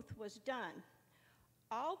booth was done.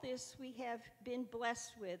 All this we have been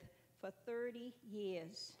blessed with for 30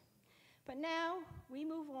 years. But now we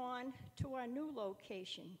move on to our new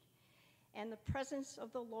location, and the presence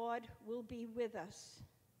of the Lord will be with us.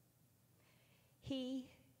 He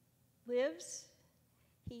lives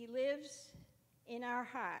in our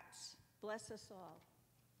hearts. Bless us all.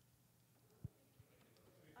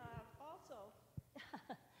 Also,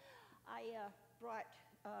 I brought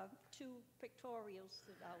 2 pictorials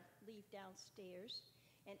that I'll leave downstairs,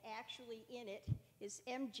 and actually in it is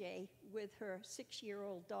MJ with her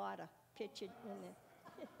 6-year-old daughter pictured in there.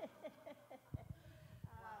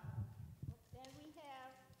 Then we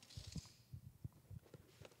have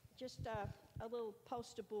just a little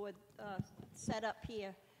poster board set up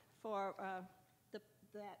here for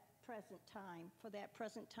that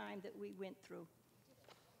present time that we went through.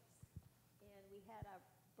 And we had our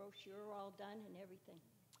brochure all done and everything.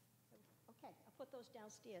 Okay, I'll put those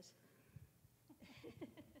downstairs.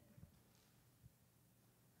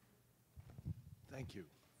 Thank you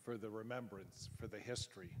for the remembrance, for the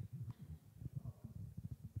history.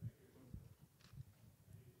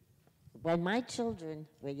 When my children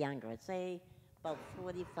were younger, say about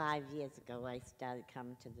 45 years ago, I started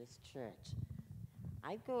coming to this church.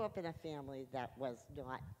 I grew up in a family that was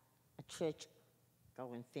not a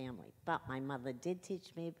church-going family, but my mother did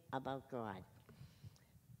teach me about God.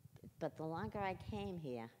 But the longer I came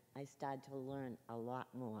here, I started to learn a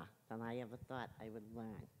lot more than I ever thought I would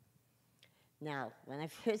learn. Now, when I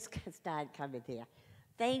first started coming here,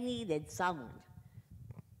 they needed someone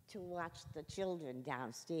to watch the children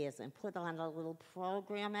downstairs and put on a little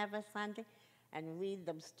program every Sunday and read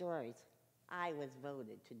them stories. I was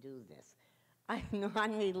voted to do this. a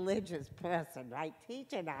non-religious person, right?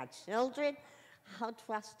 Teaching our children, how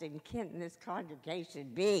trusting can this congregation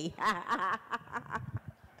be?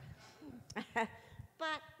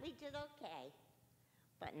 But we did okay.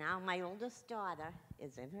 But now my oldest daughter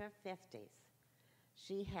is in her 50s.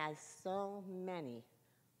 She has so many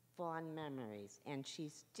fond memories, and she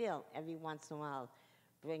still, every once in a while,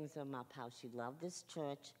 brings them up, how she loved this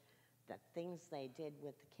church, the things they did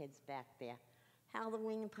with the kids back there.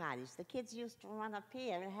 Halloween parties. The kids used to run up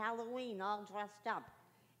here at Halloween all dressed up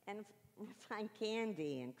and find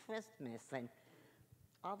candy and Christmas and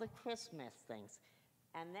all the Christmas things.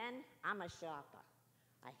 And then I'm a shopper.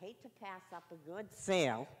 I hate to pass up a good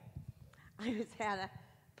sale. I was at a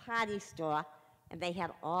party store, and they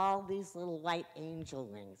had all these little white angel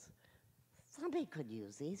wings. Somebody could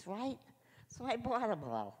use these, right? So I bought them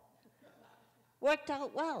all. Worked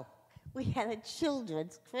out well. We had a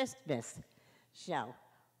children's Christmas show.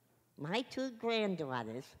 My two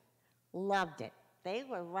granddaughters loved it. They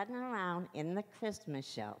were running around in the Christmas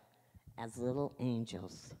show as little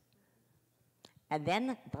angels. And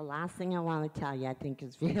then the last thing I want to tell you, I think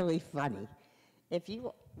is really funny. If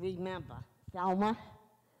you remember, Thelma,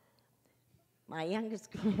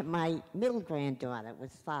 my middle granddaughter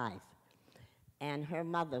was 5, and her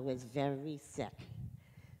mother was very sick.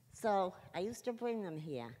 So I used to bring them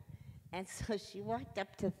here. And so she walked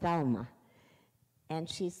up to Thelma, and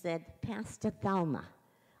she said, Pastor Thelma,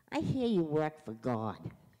 I hear you work for God.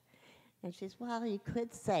 And she said, well, you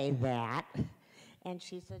could say that. And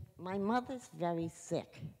she said, my mother's very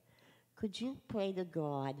sick. Could you pray to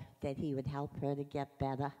God that he would help her to get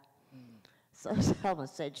better? So Thelma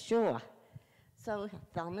said, sure. So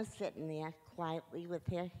Thelma's sitting there quietly with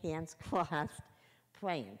her hands crossed,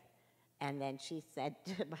 praying. And then she said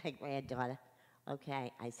to my granddaughter,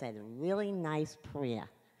 okay, I said a really nice prayer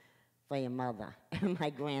for your mother. And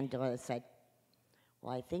my granddaughter said,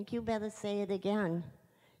 well, I think you better say it again.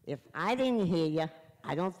 If I didn't hear you,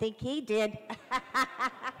 I don't think he did.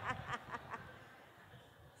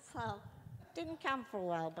 So, didn't come for a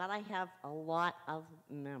while, but I have a lot of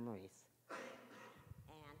memories.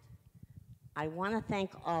 And I want to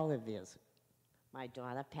thank all of you. My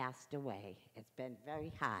daughter passed away. It's been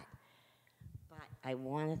very hard. But I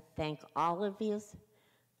want to thank all of you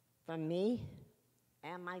from me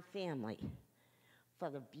and my family for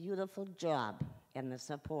the beautiful job and the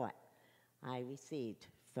support I received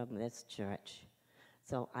from this church.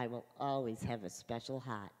 So I will always have a special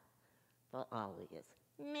heart for all of you.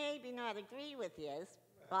 Maybe not agree with you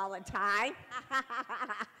all the time.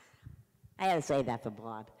 I had to say that for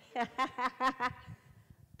Bob.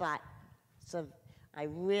 But so I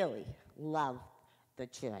really love the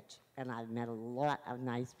church, and I've met a lot of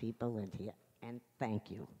nice people in here, and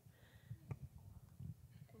thank you.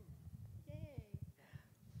 Yay.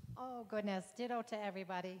 Oh, goodness. Ditto to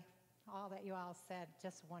everybody. All that you all said,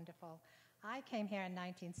 just wonderful. I came here in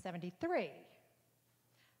 1973,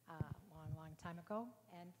 long time ago,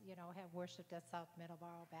 and, have worshipped at South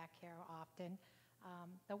Middleborough back here often.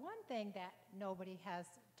 The one thing that nobody has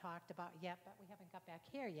talked about yet, but we haven't got back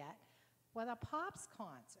here yet, were the Pops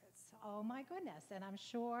concerts. Oh, my goodness. And I'm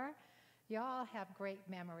sure y'all have great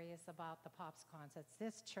memories about the Pops concerts.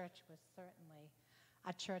 This church was certainly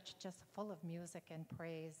a church just full of music and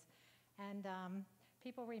praise. And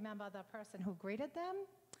people remember the person who greeted them.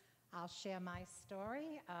 I'll share my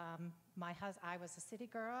story. I was a city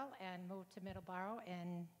girl and moved to Middleborough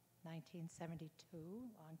in 1972, a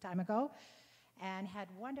long time ago, and had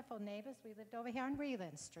wonderful neighbors. We lived over here on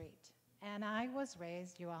Reland Street. And I was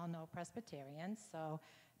raised, you all know, Presbyterian, so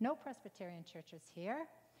no Presbyterian churches here.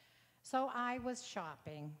 So I was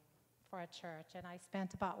shopping for a church, and I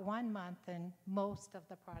spent about 1 month in most of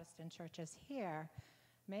the Protestant churches here.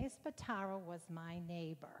 May Spataro was my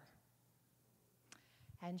neighbor.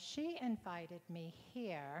 And she invited me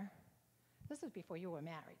here. This was before you were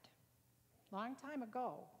married, long time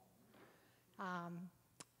ago.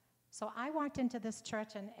 So I walked into this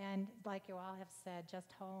church, and like you all have said,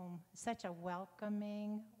 just home, such a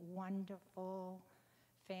welcoming, wonderful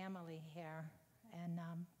family here. And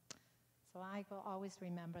so I will always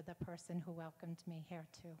remember the person who welcomed me here,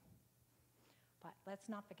 too. But let's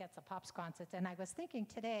not forget the Pops concerts. And I was thinking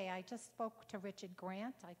today, I just spoke to Richard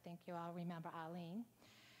Grant. I think you all remember Arlene.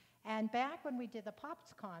 And back when we did the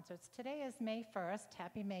Pops concerts, today is May 1st,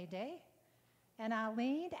 Happy May Day. And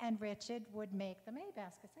Arlene and Richard would make the May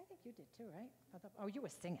baskets. I think you did too, right? Oh, you were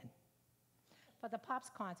singing. For the Pops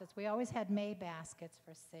concerts, we always had May baskets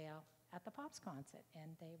for sale at the Pops concert,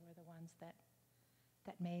 and they were the ones that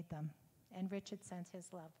made them. And Richard sends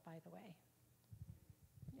his love, by the way.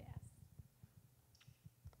 Yes.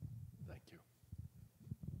 Thank you.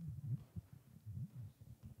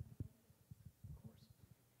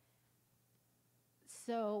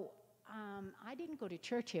 So I didn't go to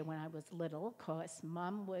church here when I was little, of course.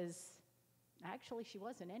 Mom was, actually, she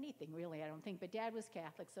wasn't anything really, I don't think, but Dad was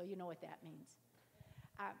Catholic, so you know what that means.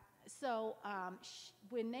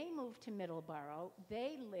 When they moved to Middleborough,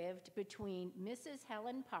 they lived between Mrs.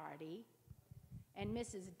 Helen Party and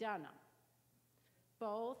Mrs. Dunham,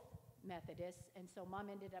 both Methodists, and so Mom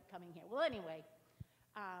ended up coming here. Well, anyway,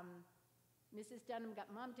 Mrs. Dunham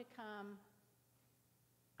got Mom to come.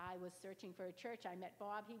 I was searching for a church. I met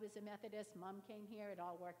Bob. He was a Methodist. Mom came here. It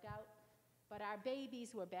all worked out. But our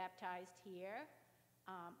babies were baptized here.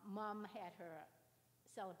 Mom had her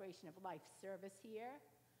celebration of life service here.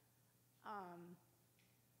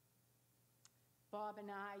 Bob and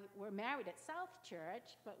I were married at South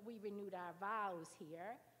Church, but we renewed our vows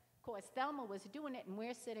here. Of course, Thelma was doing it, and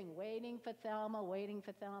we're sitting waiting for Thelma, waiting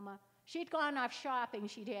for Thelma. She'd gone off shopping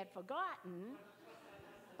she'd had forgotten,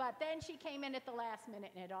 but then she came in at the last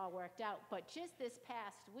minute, and it all worked out. But just this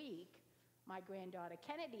past week, my granddaughter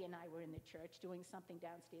Kennedy and I were in the church doing something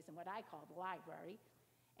downstairs in what I call the library,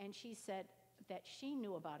 and she said that she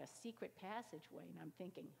knew about a secret passageway, and I'm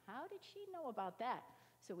thinking, how did she know about that?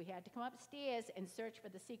 So we had to come upstairs and search for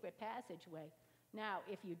the secret passageway. Now,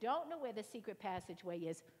 if you don't know where the secret passageway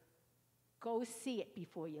is, go see it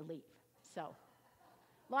before you leave. So,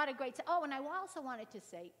 a lot of great stuff. Oh, and I also wanted to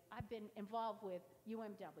say, I've been involved with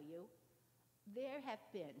UMW. There have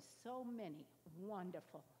been so many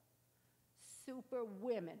wonderful, super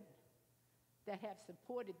women that have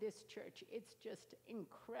supported this church. It's just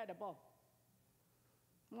incredible.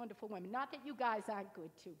 Wonderful women. Not that you guys aren't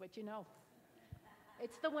good too, but you know,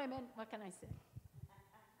 it's the women. What can I say?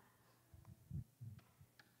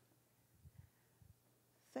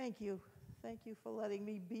 Thank you. Thank you for letting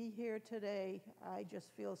me be here today. I just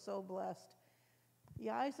feel so blessed. The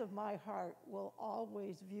eyes of my heart will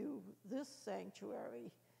always view this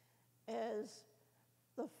sanctuary as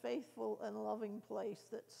the faithful and loving place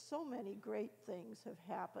that so many great things have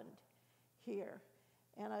happened here.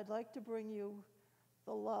 And I'd like to bring you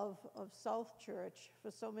the love of South Church. For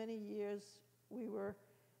so many years, we were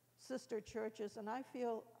sister churches, and I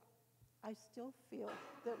still feel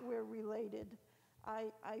that we're related.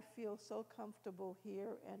 I feel so comfortable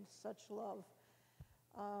here and such love.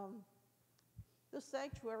 This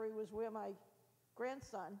sanctuary was where my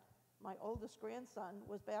grandson, my oldest grandson,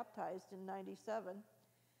 was baptized in '97.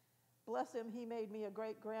 Bless him, he made me a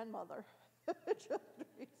great-grandmother just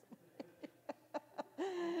recently.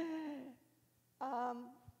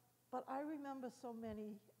 But I remember so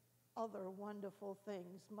many other wonderful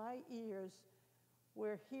things. My ears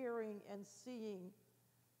were hearing and seeing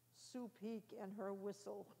Sue Peak and her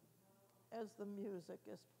whistle as the music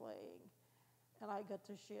is playing. And I got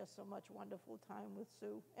to share so much wonderful time with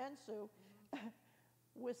Sue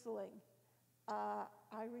whistling.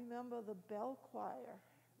 I remember the bell choir,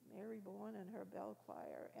 Mary Bourne and her bell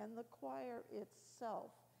choir, and the choir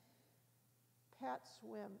itself, Pat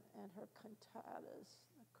Swim and her cantatas,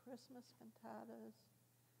 the Christmas cantatas,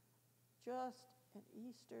 just an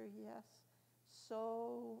Easter, yes,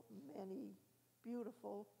 so many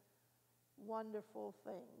beautiful, wonderful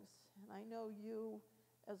things. And I know you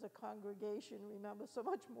as a congregation remember so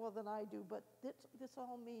much more than I do, but this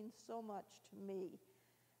all means so much to me.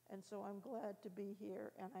 And so I'm glad to be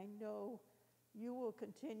here, and I know you will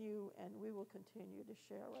continue and we will continue to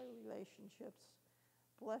share our relationships.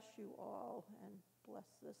 Bless you all and bless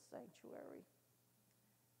this sanctuary.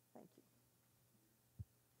 Thank you.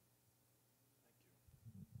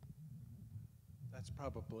 That's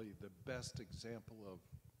probably the best example of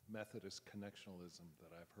Methodist connectionalism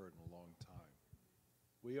that I've heard in a long time.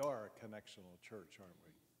 We are a connectional church, aren't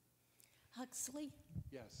we? Huxley?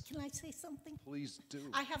 Yes. Can I say something? Please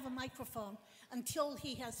do. I have a microphone until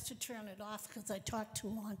he has to turn it off because I talk too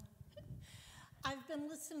long. I've been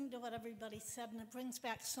listening to what everybody said, and it brings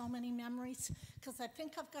back so many memories because I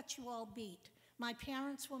think I've got you all beat. My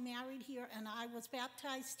parents were married here, and I was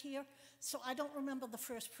baptized here, so I don't remember the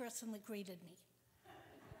first person that greeted me.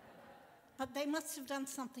 But they must have done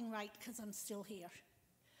something right because I'm still here.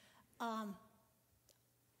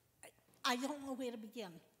 I don't know where to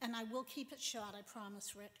begin, and I will keep it short, I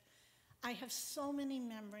promise, Rick. I have so many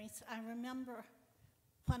memories. I remember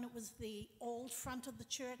when it was the old front of the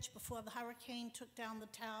church before the hurricane took down the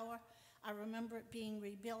tower. I remember it being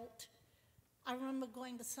rebuilt. I remember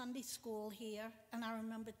going to Sunday school here, and I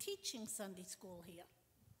remember teaching Sunday school here.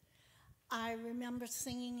 I remember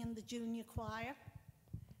singing in the junior choir,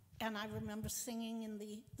 and I remember singing in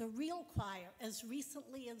the real choir as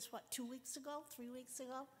recently as, 2 weeks ago, 3 weeks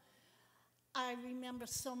ago? I remember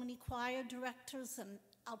so many choir directors, and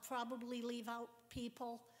I'll probably leave out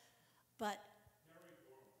people, but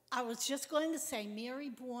I was just going to say Mary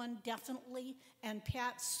Bourne, definitely, and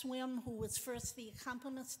Pat Swim, who was first the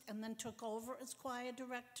accompanist and then took over as choir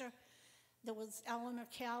director. There was Eleanor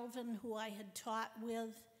Calvin, who I had taught with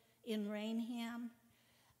in Rainham.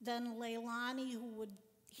 Then Leilani, who would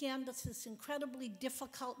hand us this incredibly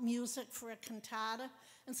difficult music for a cantata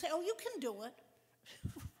and say, oh, you can do it.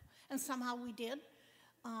 And somehow we did.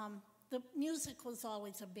 The music was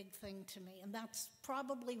always a big thing to me, and that's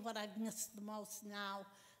probably what I've missed the most now,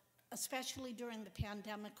 especially during the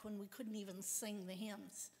pandemic when we couldn't even sing the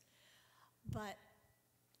hymns. But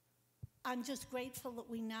I'm just grateful that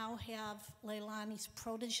we now have Leilani's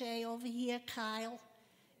protege over here, Kyle.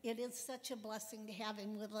 It is such a blessing to have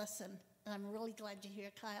him with us, and I'm really glad you're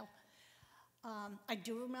here, Kyle. I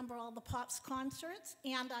do remember all the Pops concerts,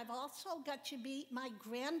 and I've also got to meet my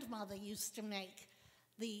grandmother used to make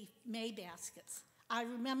the May baskets. I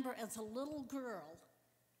remember as a little girl,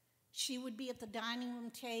 she would be at the dining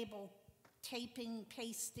room table taping,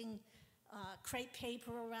 pasting crepe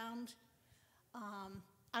paper around.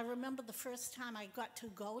 I remember the first time I got to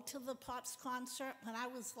go to the Pops concert when I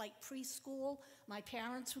was like preschool. My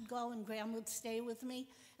parents would go and Grandma would stay with me,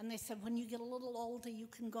 and they said, when you get a little older, you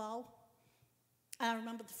can go. I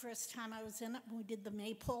remember the first time I was in it when we did the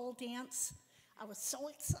maypole dance. I was so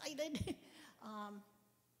excited.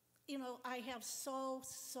 You know, I have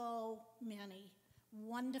so many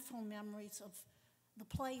wonderful memories of the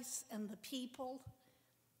place and the people,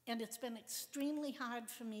 and it's been extremely hard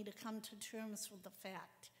for me to come to terms with the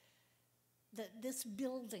fact that this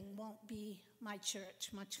building won't be my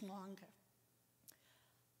church much longer.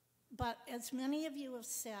 But as many of you have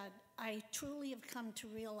said, I truly have come to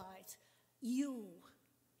realize you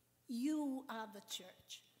are the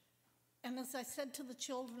church. And as I said to the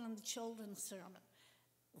children in the children's sermon,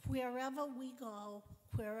 wherever we go,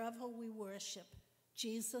 wherever we worship,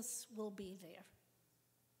 Jesus will be there.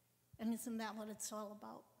 And isn't that what it's all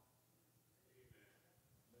about?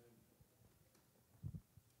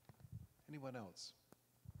 Anyone else?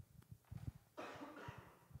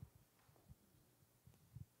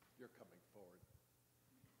 You're coming forward.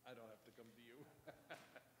 I don't have to come to you.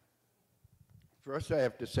 First, I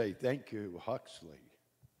have to say thank you, Huxley,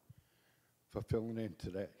 for filling in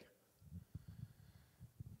today.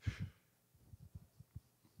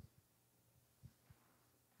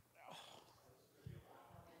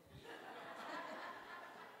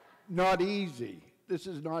 Not easy. This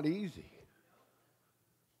is not easy.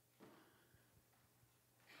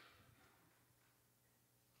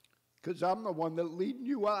 Because I'm the one that's leading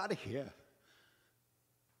you out of here.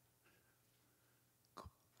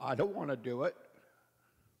 I don't want to do it.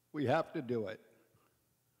 We have to do it.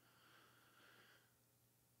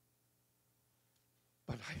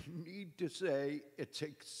 But I need to say it's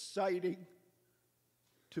exciting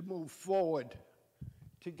to move forward,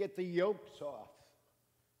 to get the yokes off,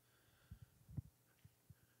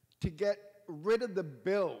 to get rid of the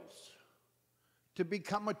bills, to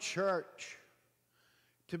become a church,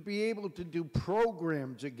 to be able to do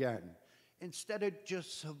programs again instead of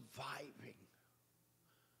just surviving.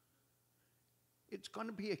 It's going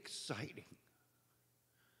to be exciting.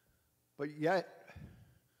 But yet,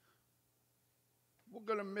 we're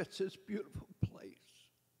going to miss this beautiful place.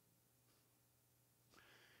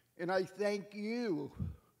 And I thank you,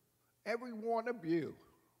 every one of you,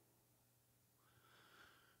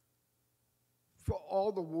 for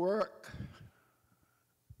all the work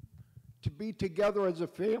to be together as a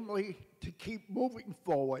family, to keep moving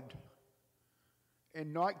forward,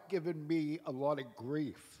 and not giving me a lot of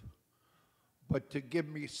grief, but to give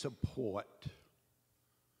me support.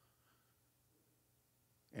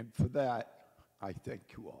 And for that, I thank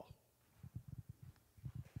you all.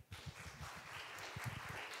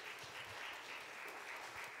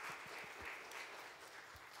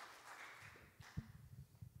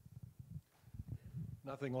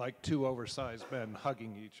 Nothing like two oversized men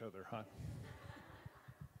hugging each other, huh?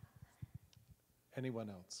 Anyone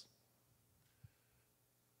else?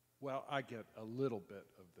 Well, I get a little bit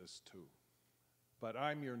of this too, but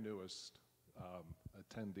I'm your newest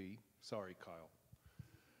attendee. Sorry, Kyle.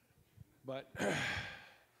 But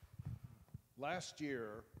last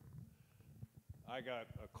year, I got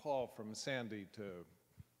a call from Sandy to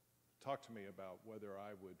talk to me about whether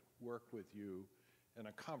I would work with you in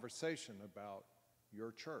a conversation about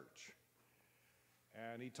your church.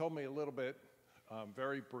 And he told me a little bit,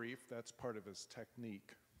 very brief, that's part of his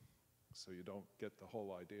technique, so you don't get the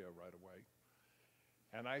whole idea right away.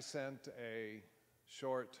 And I sent a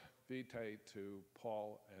short vitae to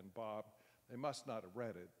Paul and Bob. They must not have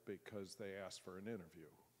read it because they asked for an interview.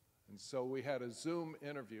 And so we had a Zoom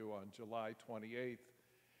interview on July 28th,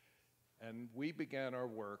 And we began our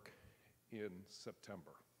work in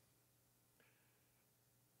September.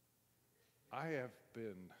 I have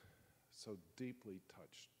been so deeply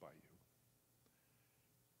touched by you.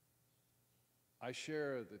 I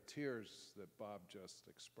share the tears that Bob just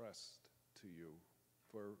expressed to you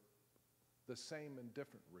for the same and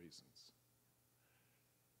different reasons.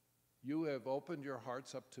 You have opened your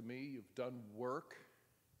hearts up to me. You've done work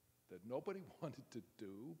that nobody wanted to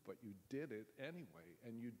do, but you did it anyway,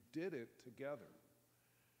 and you did it together.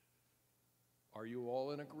 Are you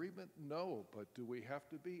all in agreement? No, but do we have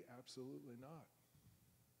to be? Absolutely not.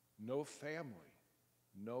 No family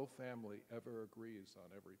ever agrees on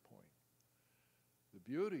every point. The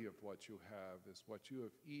beauty of what you have is what you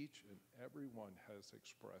have each and every one has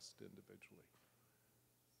expressed individually.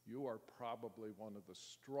 You are probably one of the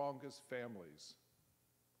strongest families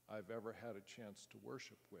I've ever had a chance to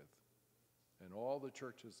worship with in all the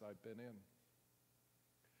churches I've been in.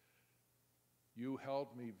 You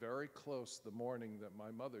held me very close the morning that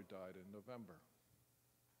my mother died in November.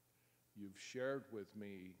 You've shared with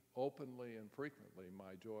me openly and frequently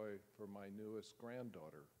my joy for my newest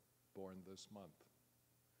granddaughter, born this month.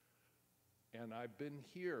 And I've been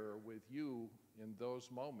here with you in those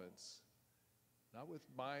moments, not with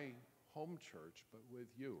my home church, but with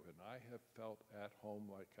you, and I have felt at home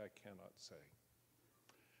like I cannot say.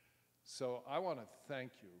 So I want to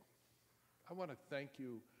thank you. I want to thank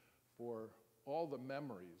you for all the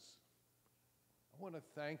memories. I want to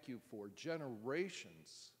thank you for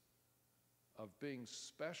generations of being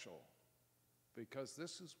special, because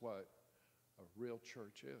this is what a real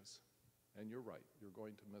church is. And you're right, you're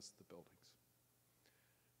going to miss the buildings.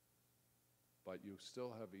 But you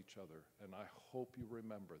still have each other, and I hope you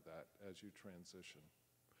remember that as you transition.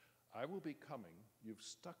 I will be coming. You've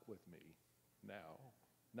stuck with me now,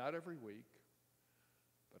 not every week,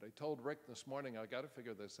 but I told Rick this morning I got to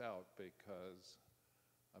figure this out because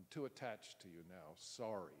I'm too attached to you now.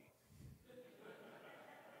 Sorry.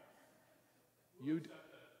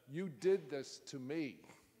 You did this to me.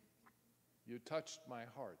 You touched my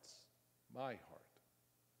heart.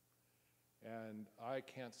 And I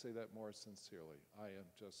can't say that more sincerely. I am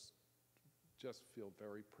just feel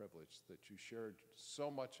very privileged that you shared so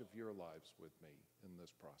much of your lives with me in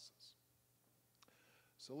this process.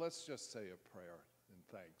 So let's just say a prayer and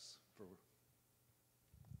thanks for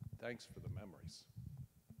the memories.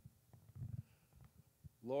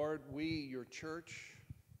 Lord, we, your church,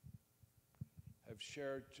 have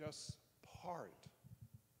shared just part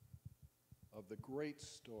of the great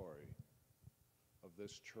story of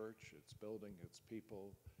this church, its building, its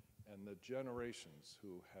people, and the generations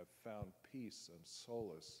who have found peace and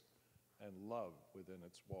solace and love within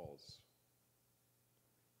its walls.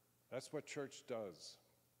 That's what church does.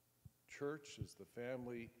 Church is the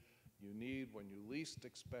family you need when you least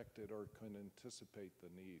expect it or can anticipate the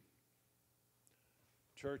need.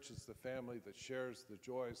 Church is the family that shares the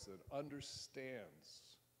joys, that understands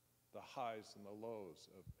the highs and the lows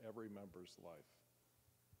of every member's life.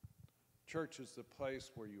 Church is the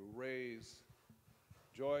place where you raise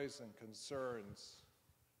joys and concerns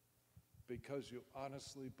because you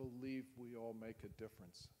honestly believe we all make a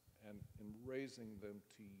difference. And in raising them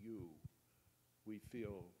to you, we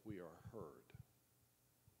feel we are heard.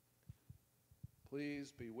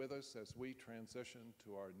 Please be with us as we transition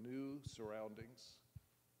to our new surroundings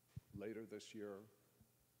later this year.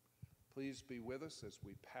 Please be with us as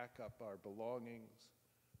we pack up our belongings,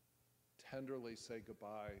 tenderly say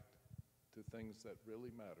goodbye to things that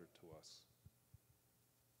really matter to us.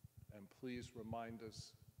 And please remind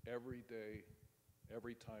us every day,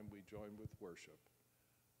 every time we join with worship,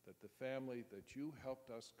 that the family that you helped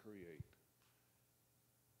us create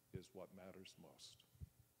is what matters most.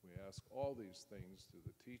 We ask all these things through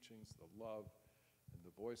the teachings, the love, and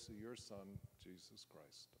the voice of your Son, Jesus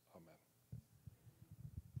Christ. Amen.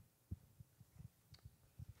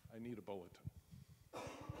 I need a bulletin.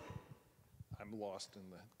 I'm lost in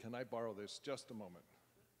the, can I borrow this just a moment?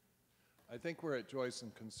 I think we're at joys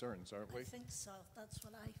and concerns, aren't we? I think so. That's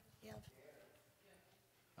what I have.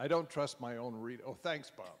 I don't trust my own read. Oh,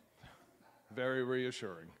 thanks, Bob. Very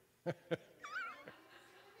reassuring.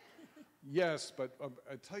 Yes, but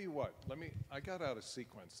I tell you what, I got out of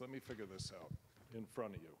sequence. Let me figure this out in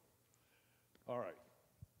front of you. All right.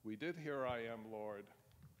 We did Here I Am, Lord.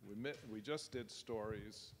 We just did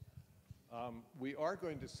stories. We are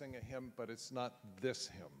going to sing a hymn, but it's not this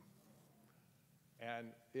hymn. And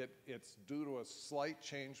it's due to a slight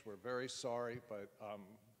change. We're very sorry, but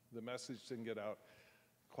the message didn't get out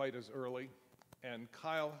quite as early. And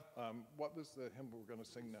Kyle, what was the hymn we're going to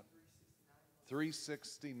sing now?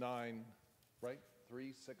 369, right?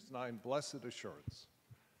 369, Blessed Assurance.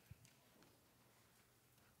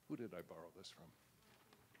 Who did I borrow this from?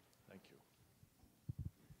 Thank you.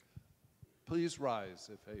 Please rise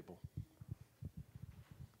if able.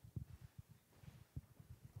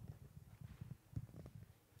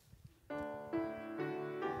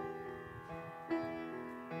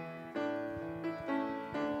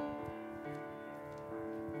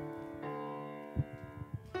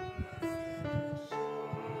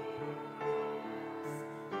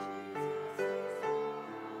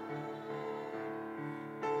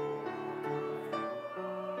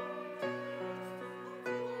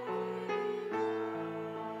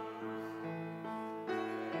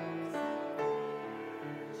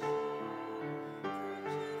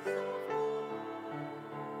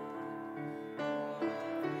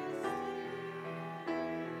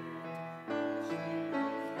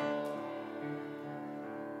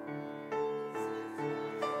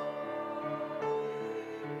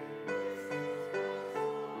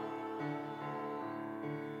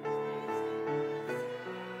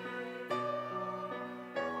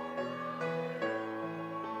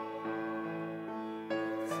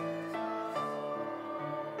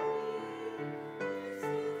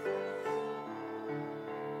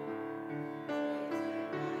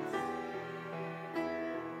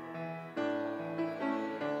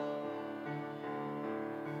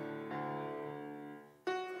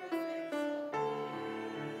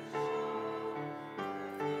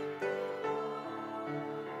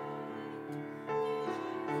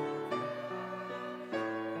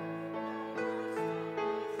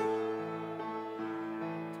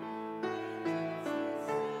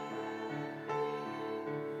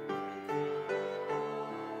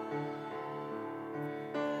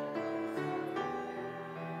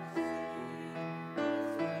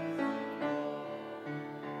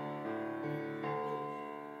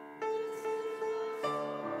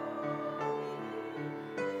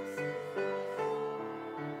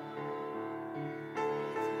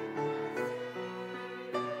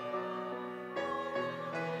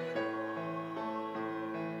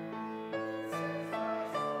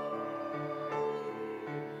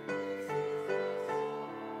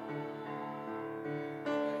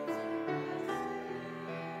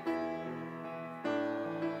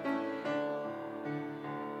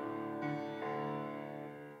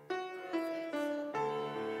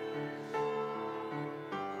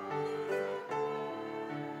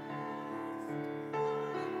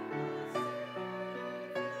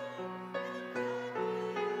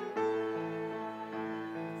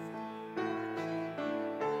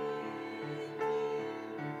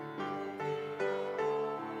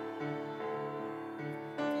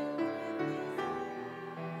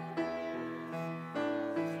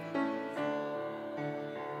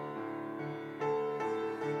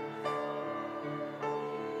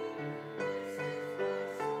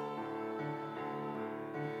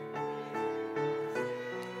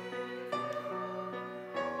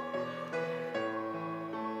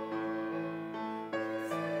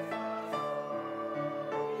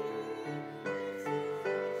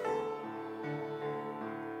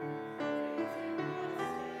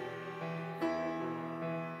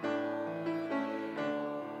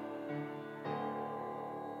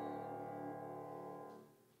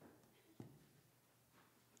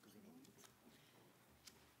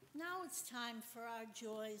 Now it's time for our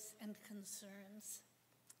joys and concerns.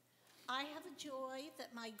 I have a joy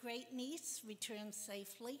that my great niece returned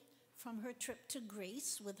safely from her trip to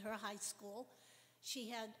Greece with her high school. She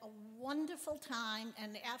had a wonderful time,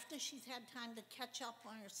 and after she's had time to catch up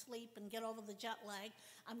on her sleep and get over the jet lag,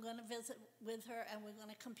 I'm going to visit with her, and we're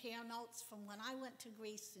going to compare notes from when I went to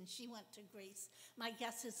Greece and she went to Greece. My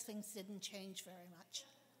guess is things didn't change very much.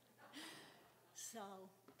 So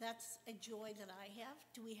that's a joy that I have.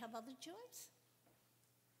 Do we have other joys?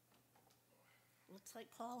 Looks like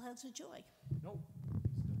Paul has a joy. No.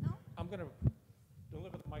 No? I'm going to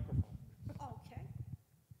deliver the microphone. Okay.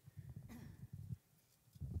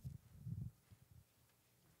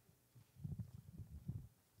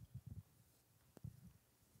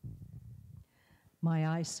 My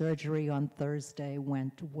eye surgery on Thursday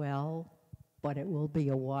went well, but it will be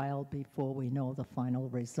a while before we know the final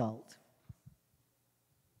result.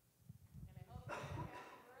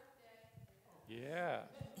 Yeah.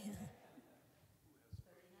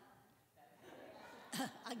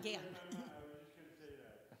 Again.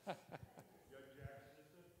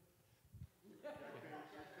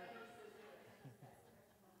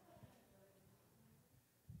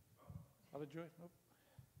 Other joy? Nope.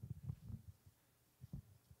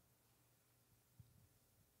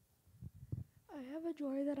 I have a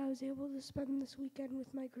joy that I was able to spend this weekend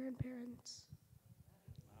with my grandparents.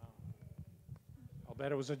 I'll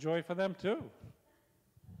bet it was a joy for them too.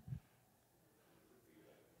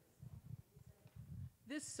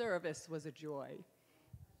 This service was a joy.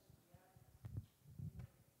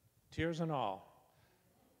 Tears and all.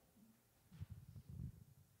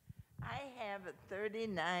 I have a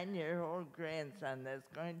 39-year-old grandson that's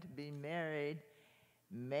going to be married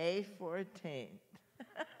May 14th.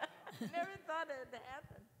 Never thought it'd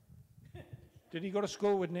happen. Did he go to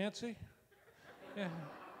school with Nancy? Yeah.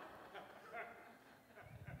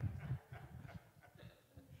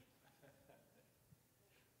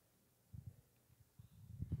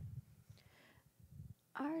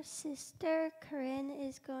 Our sister Corinne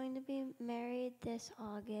is going to be married this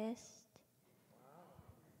August. Wow,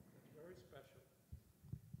 that's very special.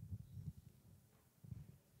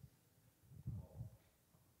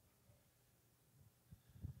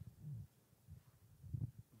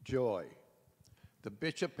 Joy. The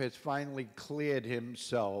bishop has finally cleared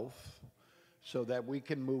himself so that we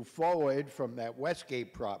can move forward from that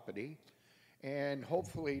Westgate property, and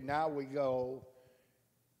hopefully now we go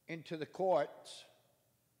into the courts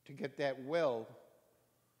to get that will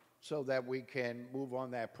so that we can move on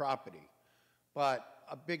that property. But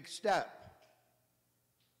a big step.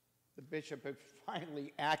 The bishop has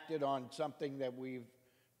finally acted on something that we've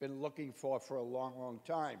been looking for a long, long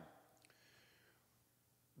time.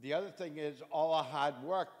 The other thing is all the hard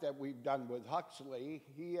work that we've done with Huxley.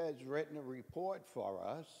 He has written a report for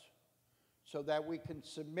us so that we can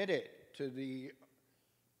submit it to the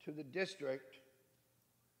district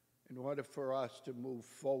in order for us to move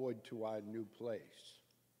forward to our new place.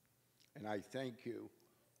 And I thank you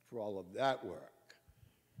for all of that work.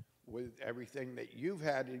 With everything that you've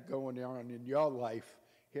had going on in your life,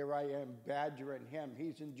 here I am badgering him.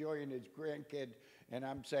 He's enjoying his grandkid, and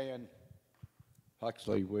I'm saying,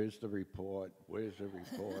 Huxley, where's the report? Where's the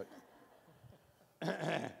report?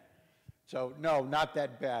 So, no, not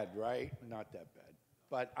that bad, right? Not that bad.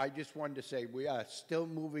 But I just wanted to say we are still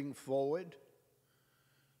moving forward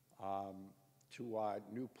to our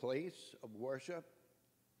new place of worship,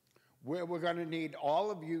 where we're going to need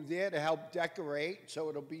all of you there to help decorate so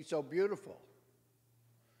it'll be so beautiful,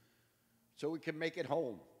 so we can make it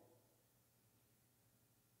home.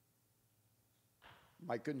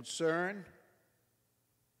 My concern,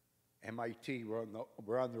 MIT,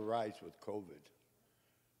 we're on the rise with COVID.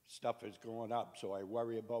 Stuff is going up, so I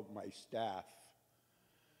worry about my staff.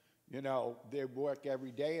 You know, they work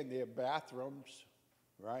every day in their bathrooms,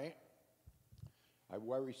 right? I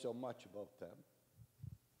worry so much about them.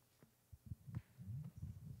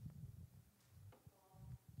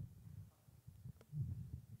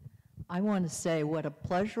 I want to say what a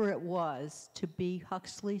pleasure it was to be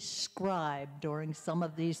Huxley's scribe during some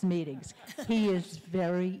of these meetings. He is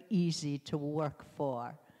very easy to work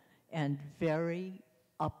for and very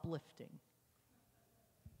uplifting.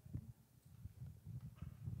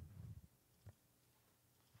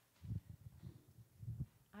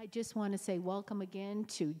 I just want to say welcome again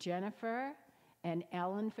to Jennifer and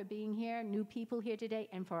Ellen for being here, new people here today,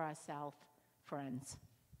 and for our South friends.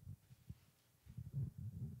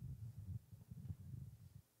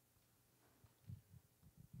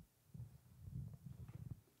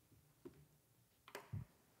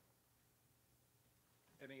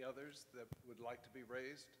 Any others that would like to be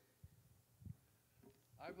raised?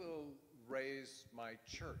 I will raise my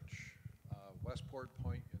church, Westport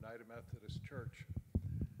Point United Methodist Church.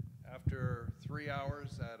 After 3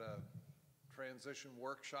 hours at a transition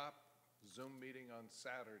workshop, Zoom meeting on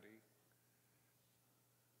Saturday,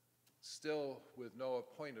 still with no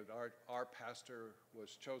appointed, our pastor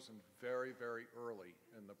was chosen very, very early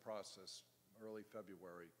in the process, early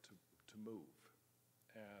February, to move.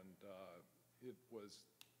 And it was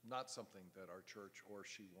not something that our church or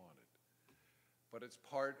she wanted. But it's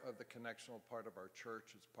part of the connectional part of our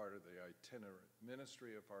church. It's part of the itinerant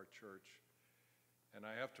ministry of our church. And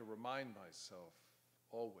I have to remind myself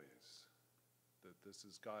always that this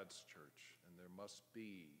is God's church, and there must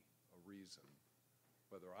be a reason,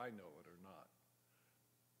 whether I know it or not.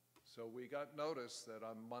 So we got notice that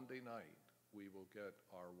on Monday night, we will get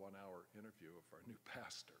our 1-hour interview of our new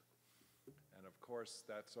pastor. And of course,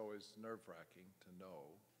 that's always nerve-wracking to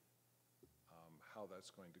know how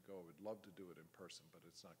that's going to go. I would love to do it in person, but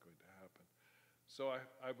it's not going to happen. So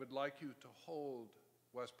I would like you to hold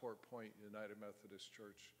Westport Point United Methodist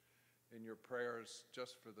Church in your prayers,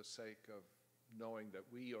 just for the sake of knowing that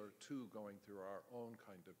we are too going through our own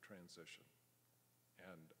kind of transition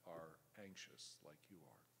and are anxious like you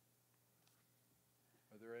are.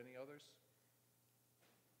 Are there any others?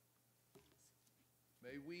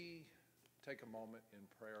 May we take a moment in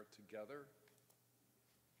prayer together.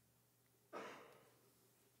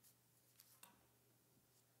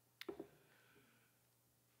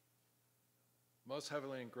 Most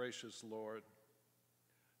heavenly and gracious Lord,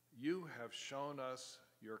 You have shown us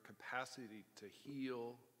your capacity to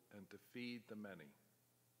heal and to feed the many.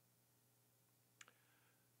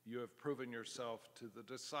 You have proven yourself to the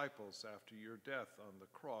disciples after your death on the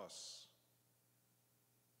cross.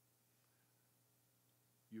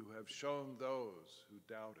 You have shown those who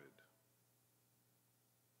doubted.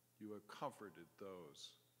 You have comforted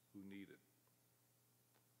those who needed.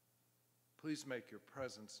 Please make your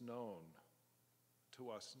presence known to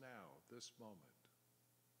us now, this moment,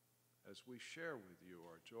 as we share with you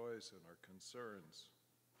our joys and our concerns.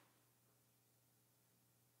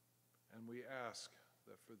 And we ask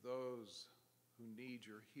that for those who need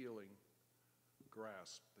your healing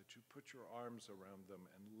grasp, that you put your arms around them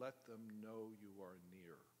and let them know you are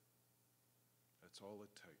near. That's all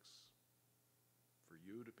it takes, for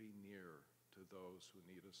you to be near to those who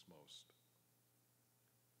need us most.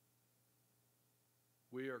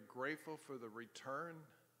 We are grateful for the return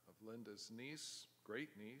of Linda's niece, great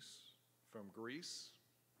niece, from Greece.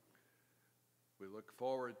 We look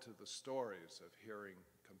forward to the stories of hearing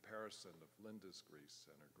comparison of Linda's Greece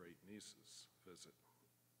and her great niece's visit.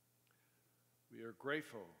 We are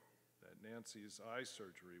grateful that Nancy's eye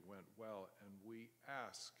surgery went well, and we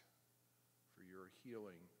ask for your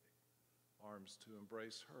healing arms to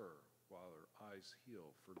embrace her while her eyes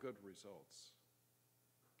heal for good results.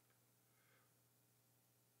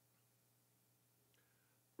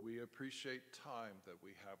 We appreciate time that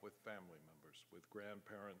we have with family members, with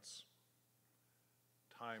grandparents,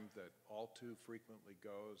 time that all too frequently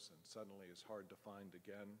goes and suddenly is hard to find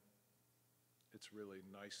again. It's really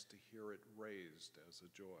nice to hear it raised as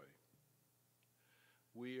a joy.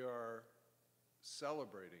 We are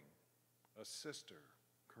celebrating a sister,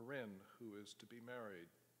 Corinne, who is to be married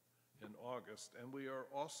in August, and we are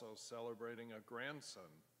also celebrating a grandson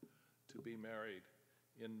to be married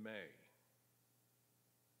in May.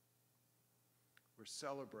 We're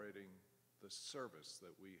celebrating the service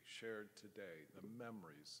that we shared today, the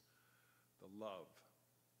memories, the love,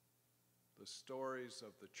 the stories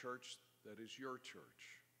of the church that is your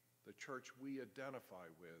church, the church we identify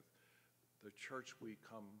with, the church we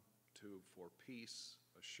come to for peace,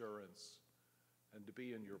 assurance, and to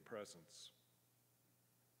be in your presence.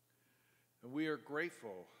 And we are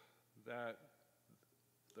grateful that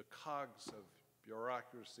the cogs of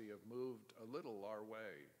bureaucracy have moved a little our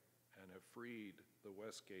way and have freed the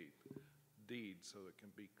Westgate deed so it can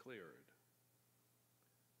be cleared.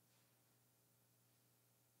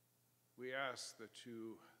 We ask that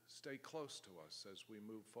you stay close to us as we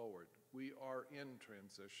move forward. We are in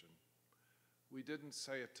transition. We didn't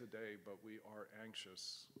say it today, but we are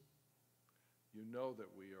anxious. You know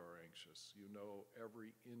that we are anxious. You know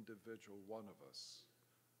every individual one of us.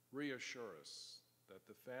 Reassure us that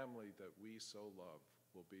the family that we so love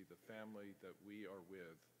will be the family that we are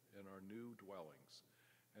with in our new dwellings.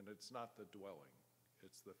 And it's not the dwelling,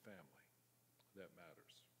 it's the family that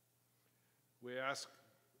matters. We ask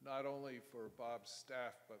not only for Bob's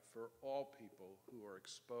staff, but for all people who are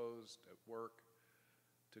exposed at work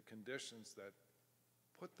to conditions that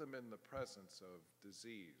put them in the presence of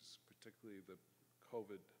disease, particularly the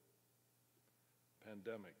COVID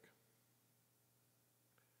pandemic.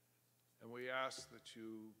 And we ask that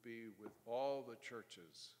you be with all the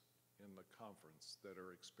churches in the conference that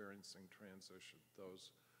are experiencing transition, those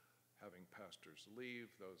having pastors leave,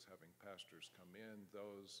 those having pastors come in,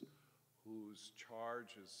 those whose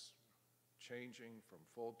charge is changing from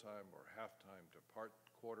full-time or half-time to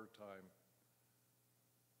quarter-time.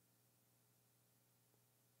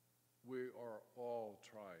 We are all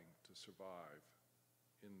trying to survive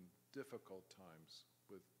in difficult times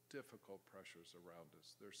with difficult pressures around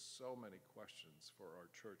us. There's so many questions for our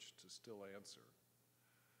church to still answer.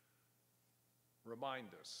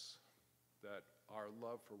 Remind us that our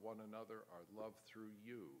love for one another, our love through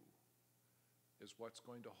you, is what's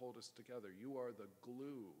going to hold us together. You are the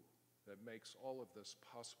glue that makes all of this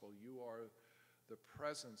possible. You are the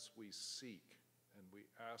presence we seek, and we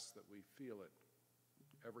ask that we feel it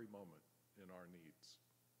every moment in our needs.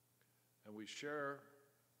 And we share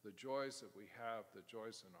the joys that we have, the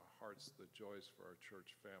joys in our hearts, the joys for our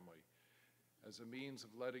church family, as a means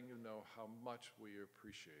of letting you know how much we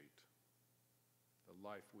appreciate the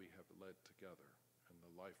life we have led together and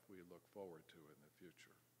the life we look forward to in the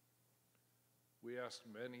future. We ask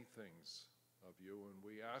many things of you, and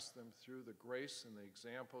we ask them through the grace and the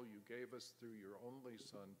example you gave us through your only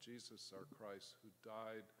Son, Jesus our Christ, who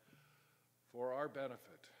died for our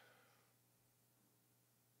benefit.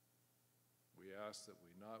 We ask that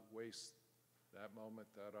we not waste that moment,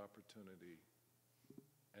 that opportunity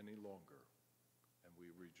any longer, and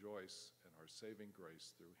we rejoice in our saving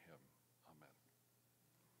grace through him. Amen.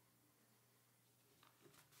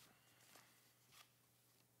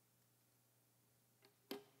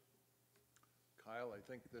 Kyle, I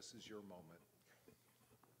think this is your moment.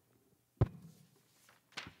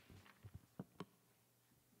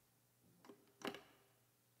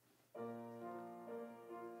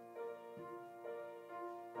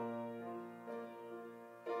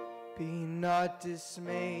 Be not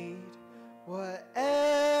dismayed,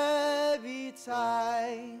 whatever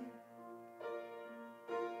betide.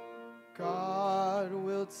 God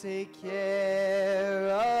will take care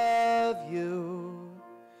of you.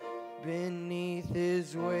 Beneath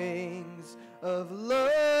his wings of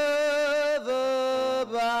love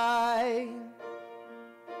abide.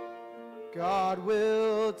 God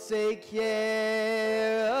will take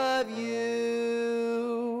care of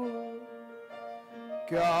you.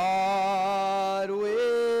 God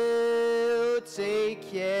will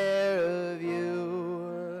take care of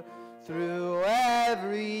you through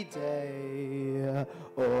every day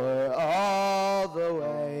or all the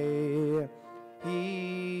way.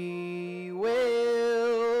 He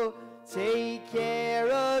will take care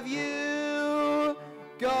of you.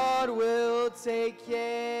 God will take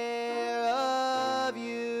care of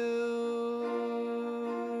you.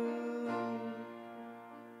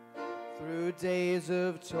 Through days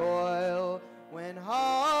of toil when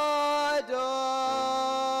heart doth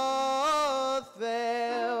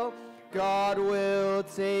fail, God will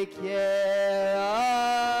take care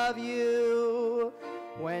of you.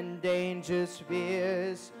 When dangers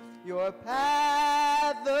fierce your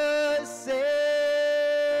path assail,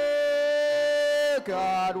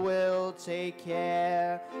 God will take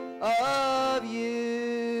care of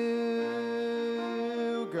you.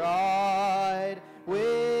 God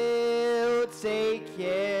will take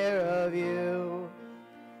care of you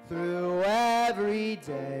through every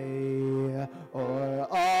day or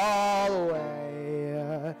all the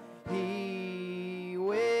way. He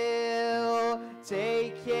will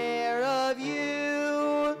take care of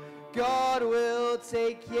you. God will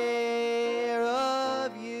take care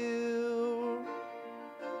of you.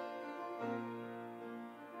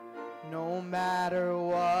 No matter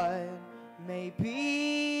what may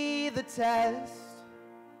be the test,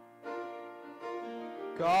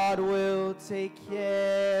 God will take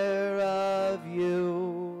care of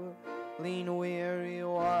you. Lean, weary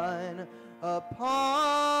one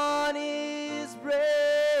upon his breast.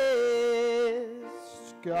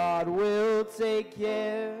 God will take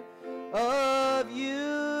care of you.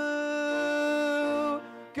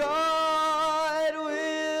 God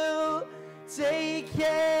will take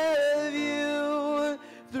care of you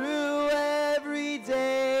through every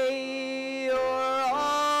day or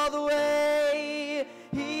all the way.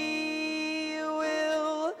 He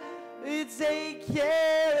will take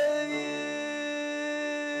care of you.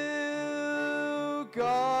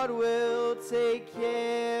 God will take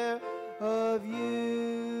care of you.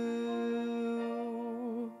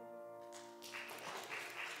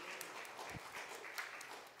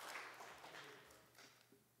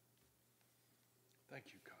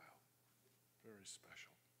 Thank you, Kyle. Very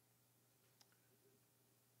special.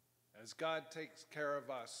 As God takes care of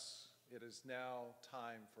us, it is now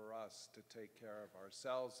time for us to take care of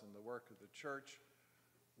ourselves and the work of the church.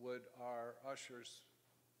 Would our ushers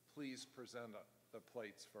please present the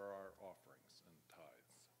plates for our offerings and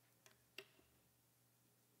tithes?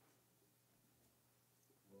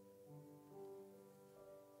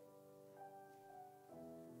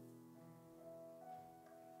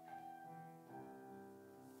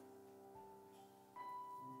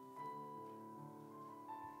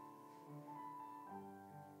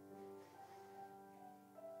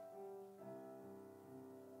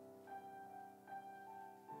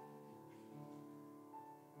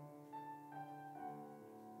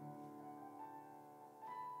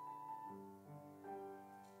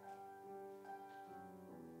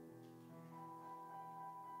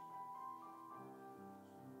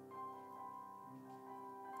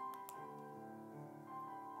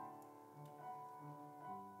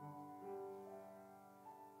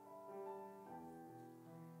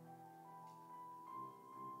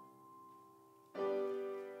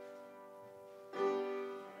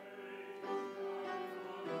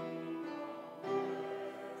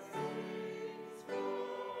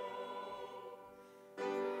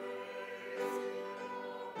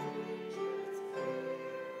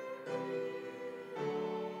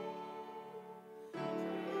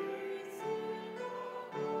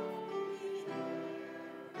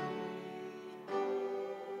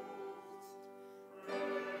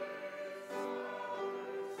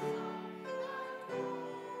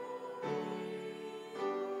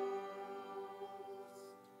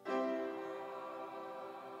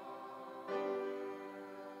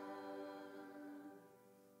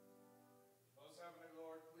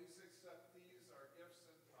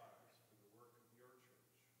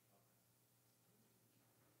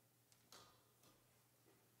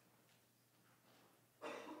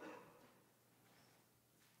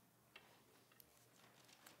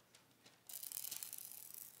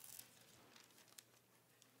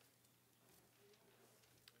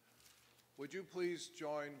 Would you please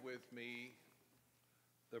join with me?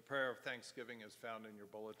 The prayer of thanksgiving is found in your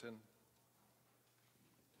bulletin.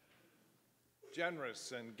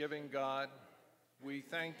 Generous and giving God, we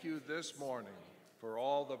thank you this morning for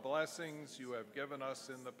all the blessings you have given us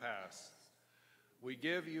in the past. We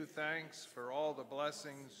give you thanks for all the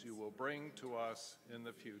blessings you will bring to us in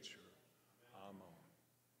the future. Amen.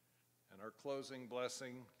 And our closing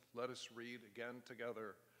blessing, let us read again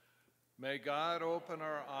together. May God open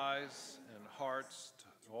our eyes and hearts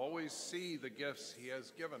to always see the gifts he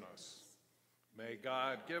has given us. May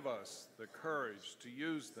God give us the courage to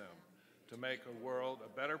use them to make a world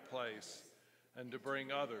a better place and to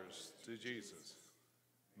bring others to Jesus.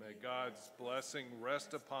 May God's blessing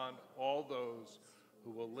rest upon all those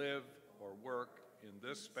who will live or work in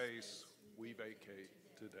this space we vacate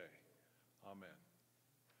today. Amen.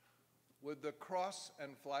 Would the cross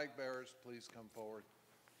and flag bearers please come forward?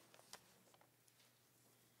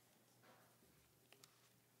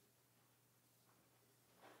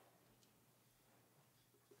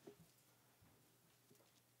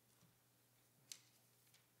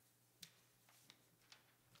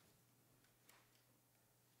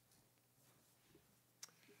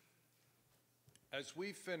 As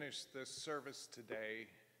we finish this service today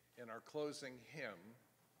in our closing hymn,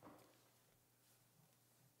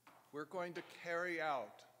 we're going to carry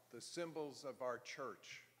out the symbols of our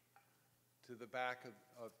church to the back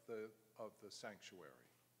of the sanctuary.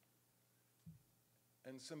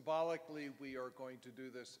 And symbolically, we are going to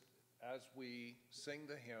do this as we sing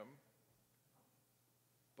the hymn,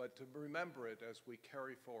 but to remember it as we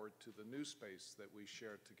carry forward to the new space that we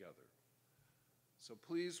share together. So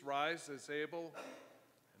please rise as able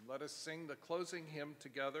and let us sing the closing hymn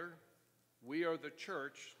together. We Are the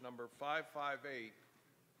Church, number 558,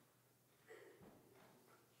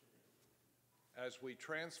 as we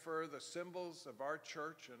transfer the symbols of our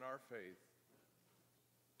church and our faith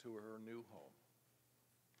to her new home.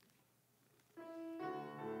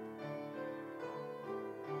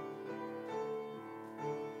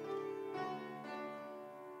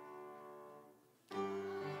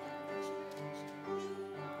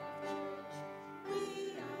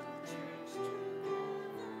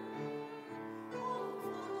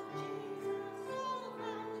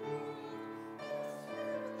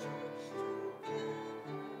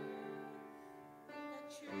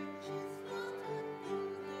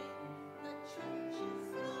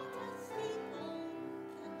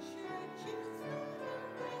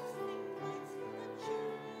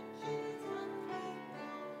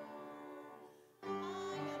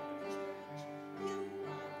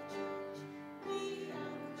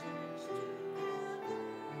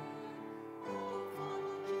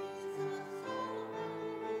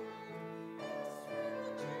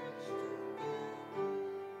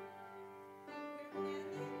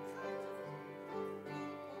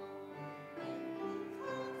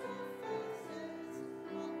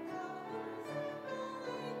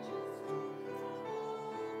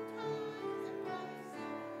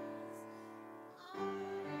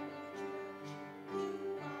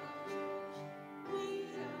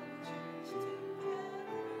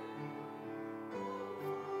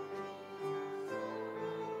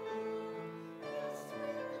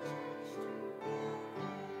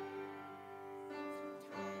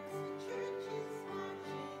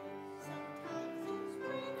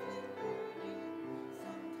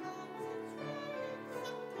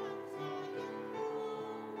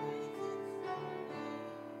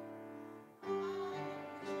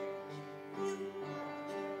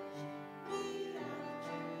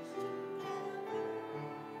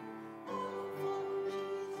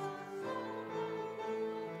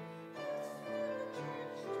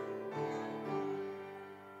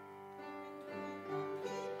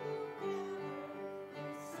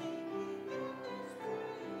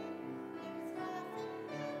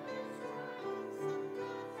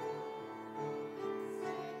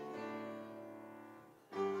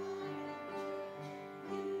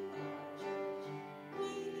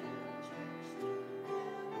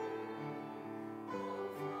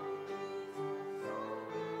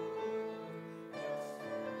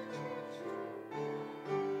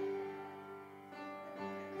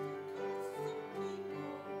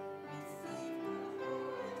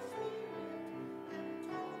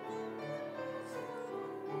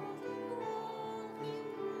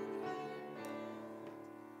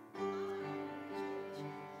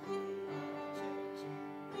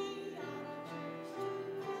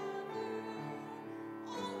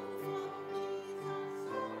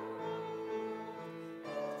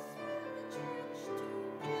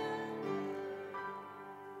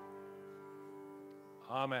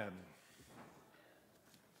 Amen.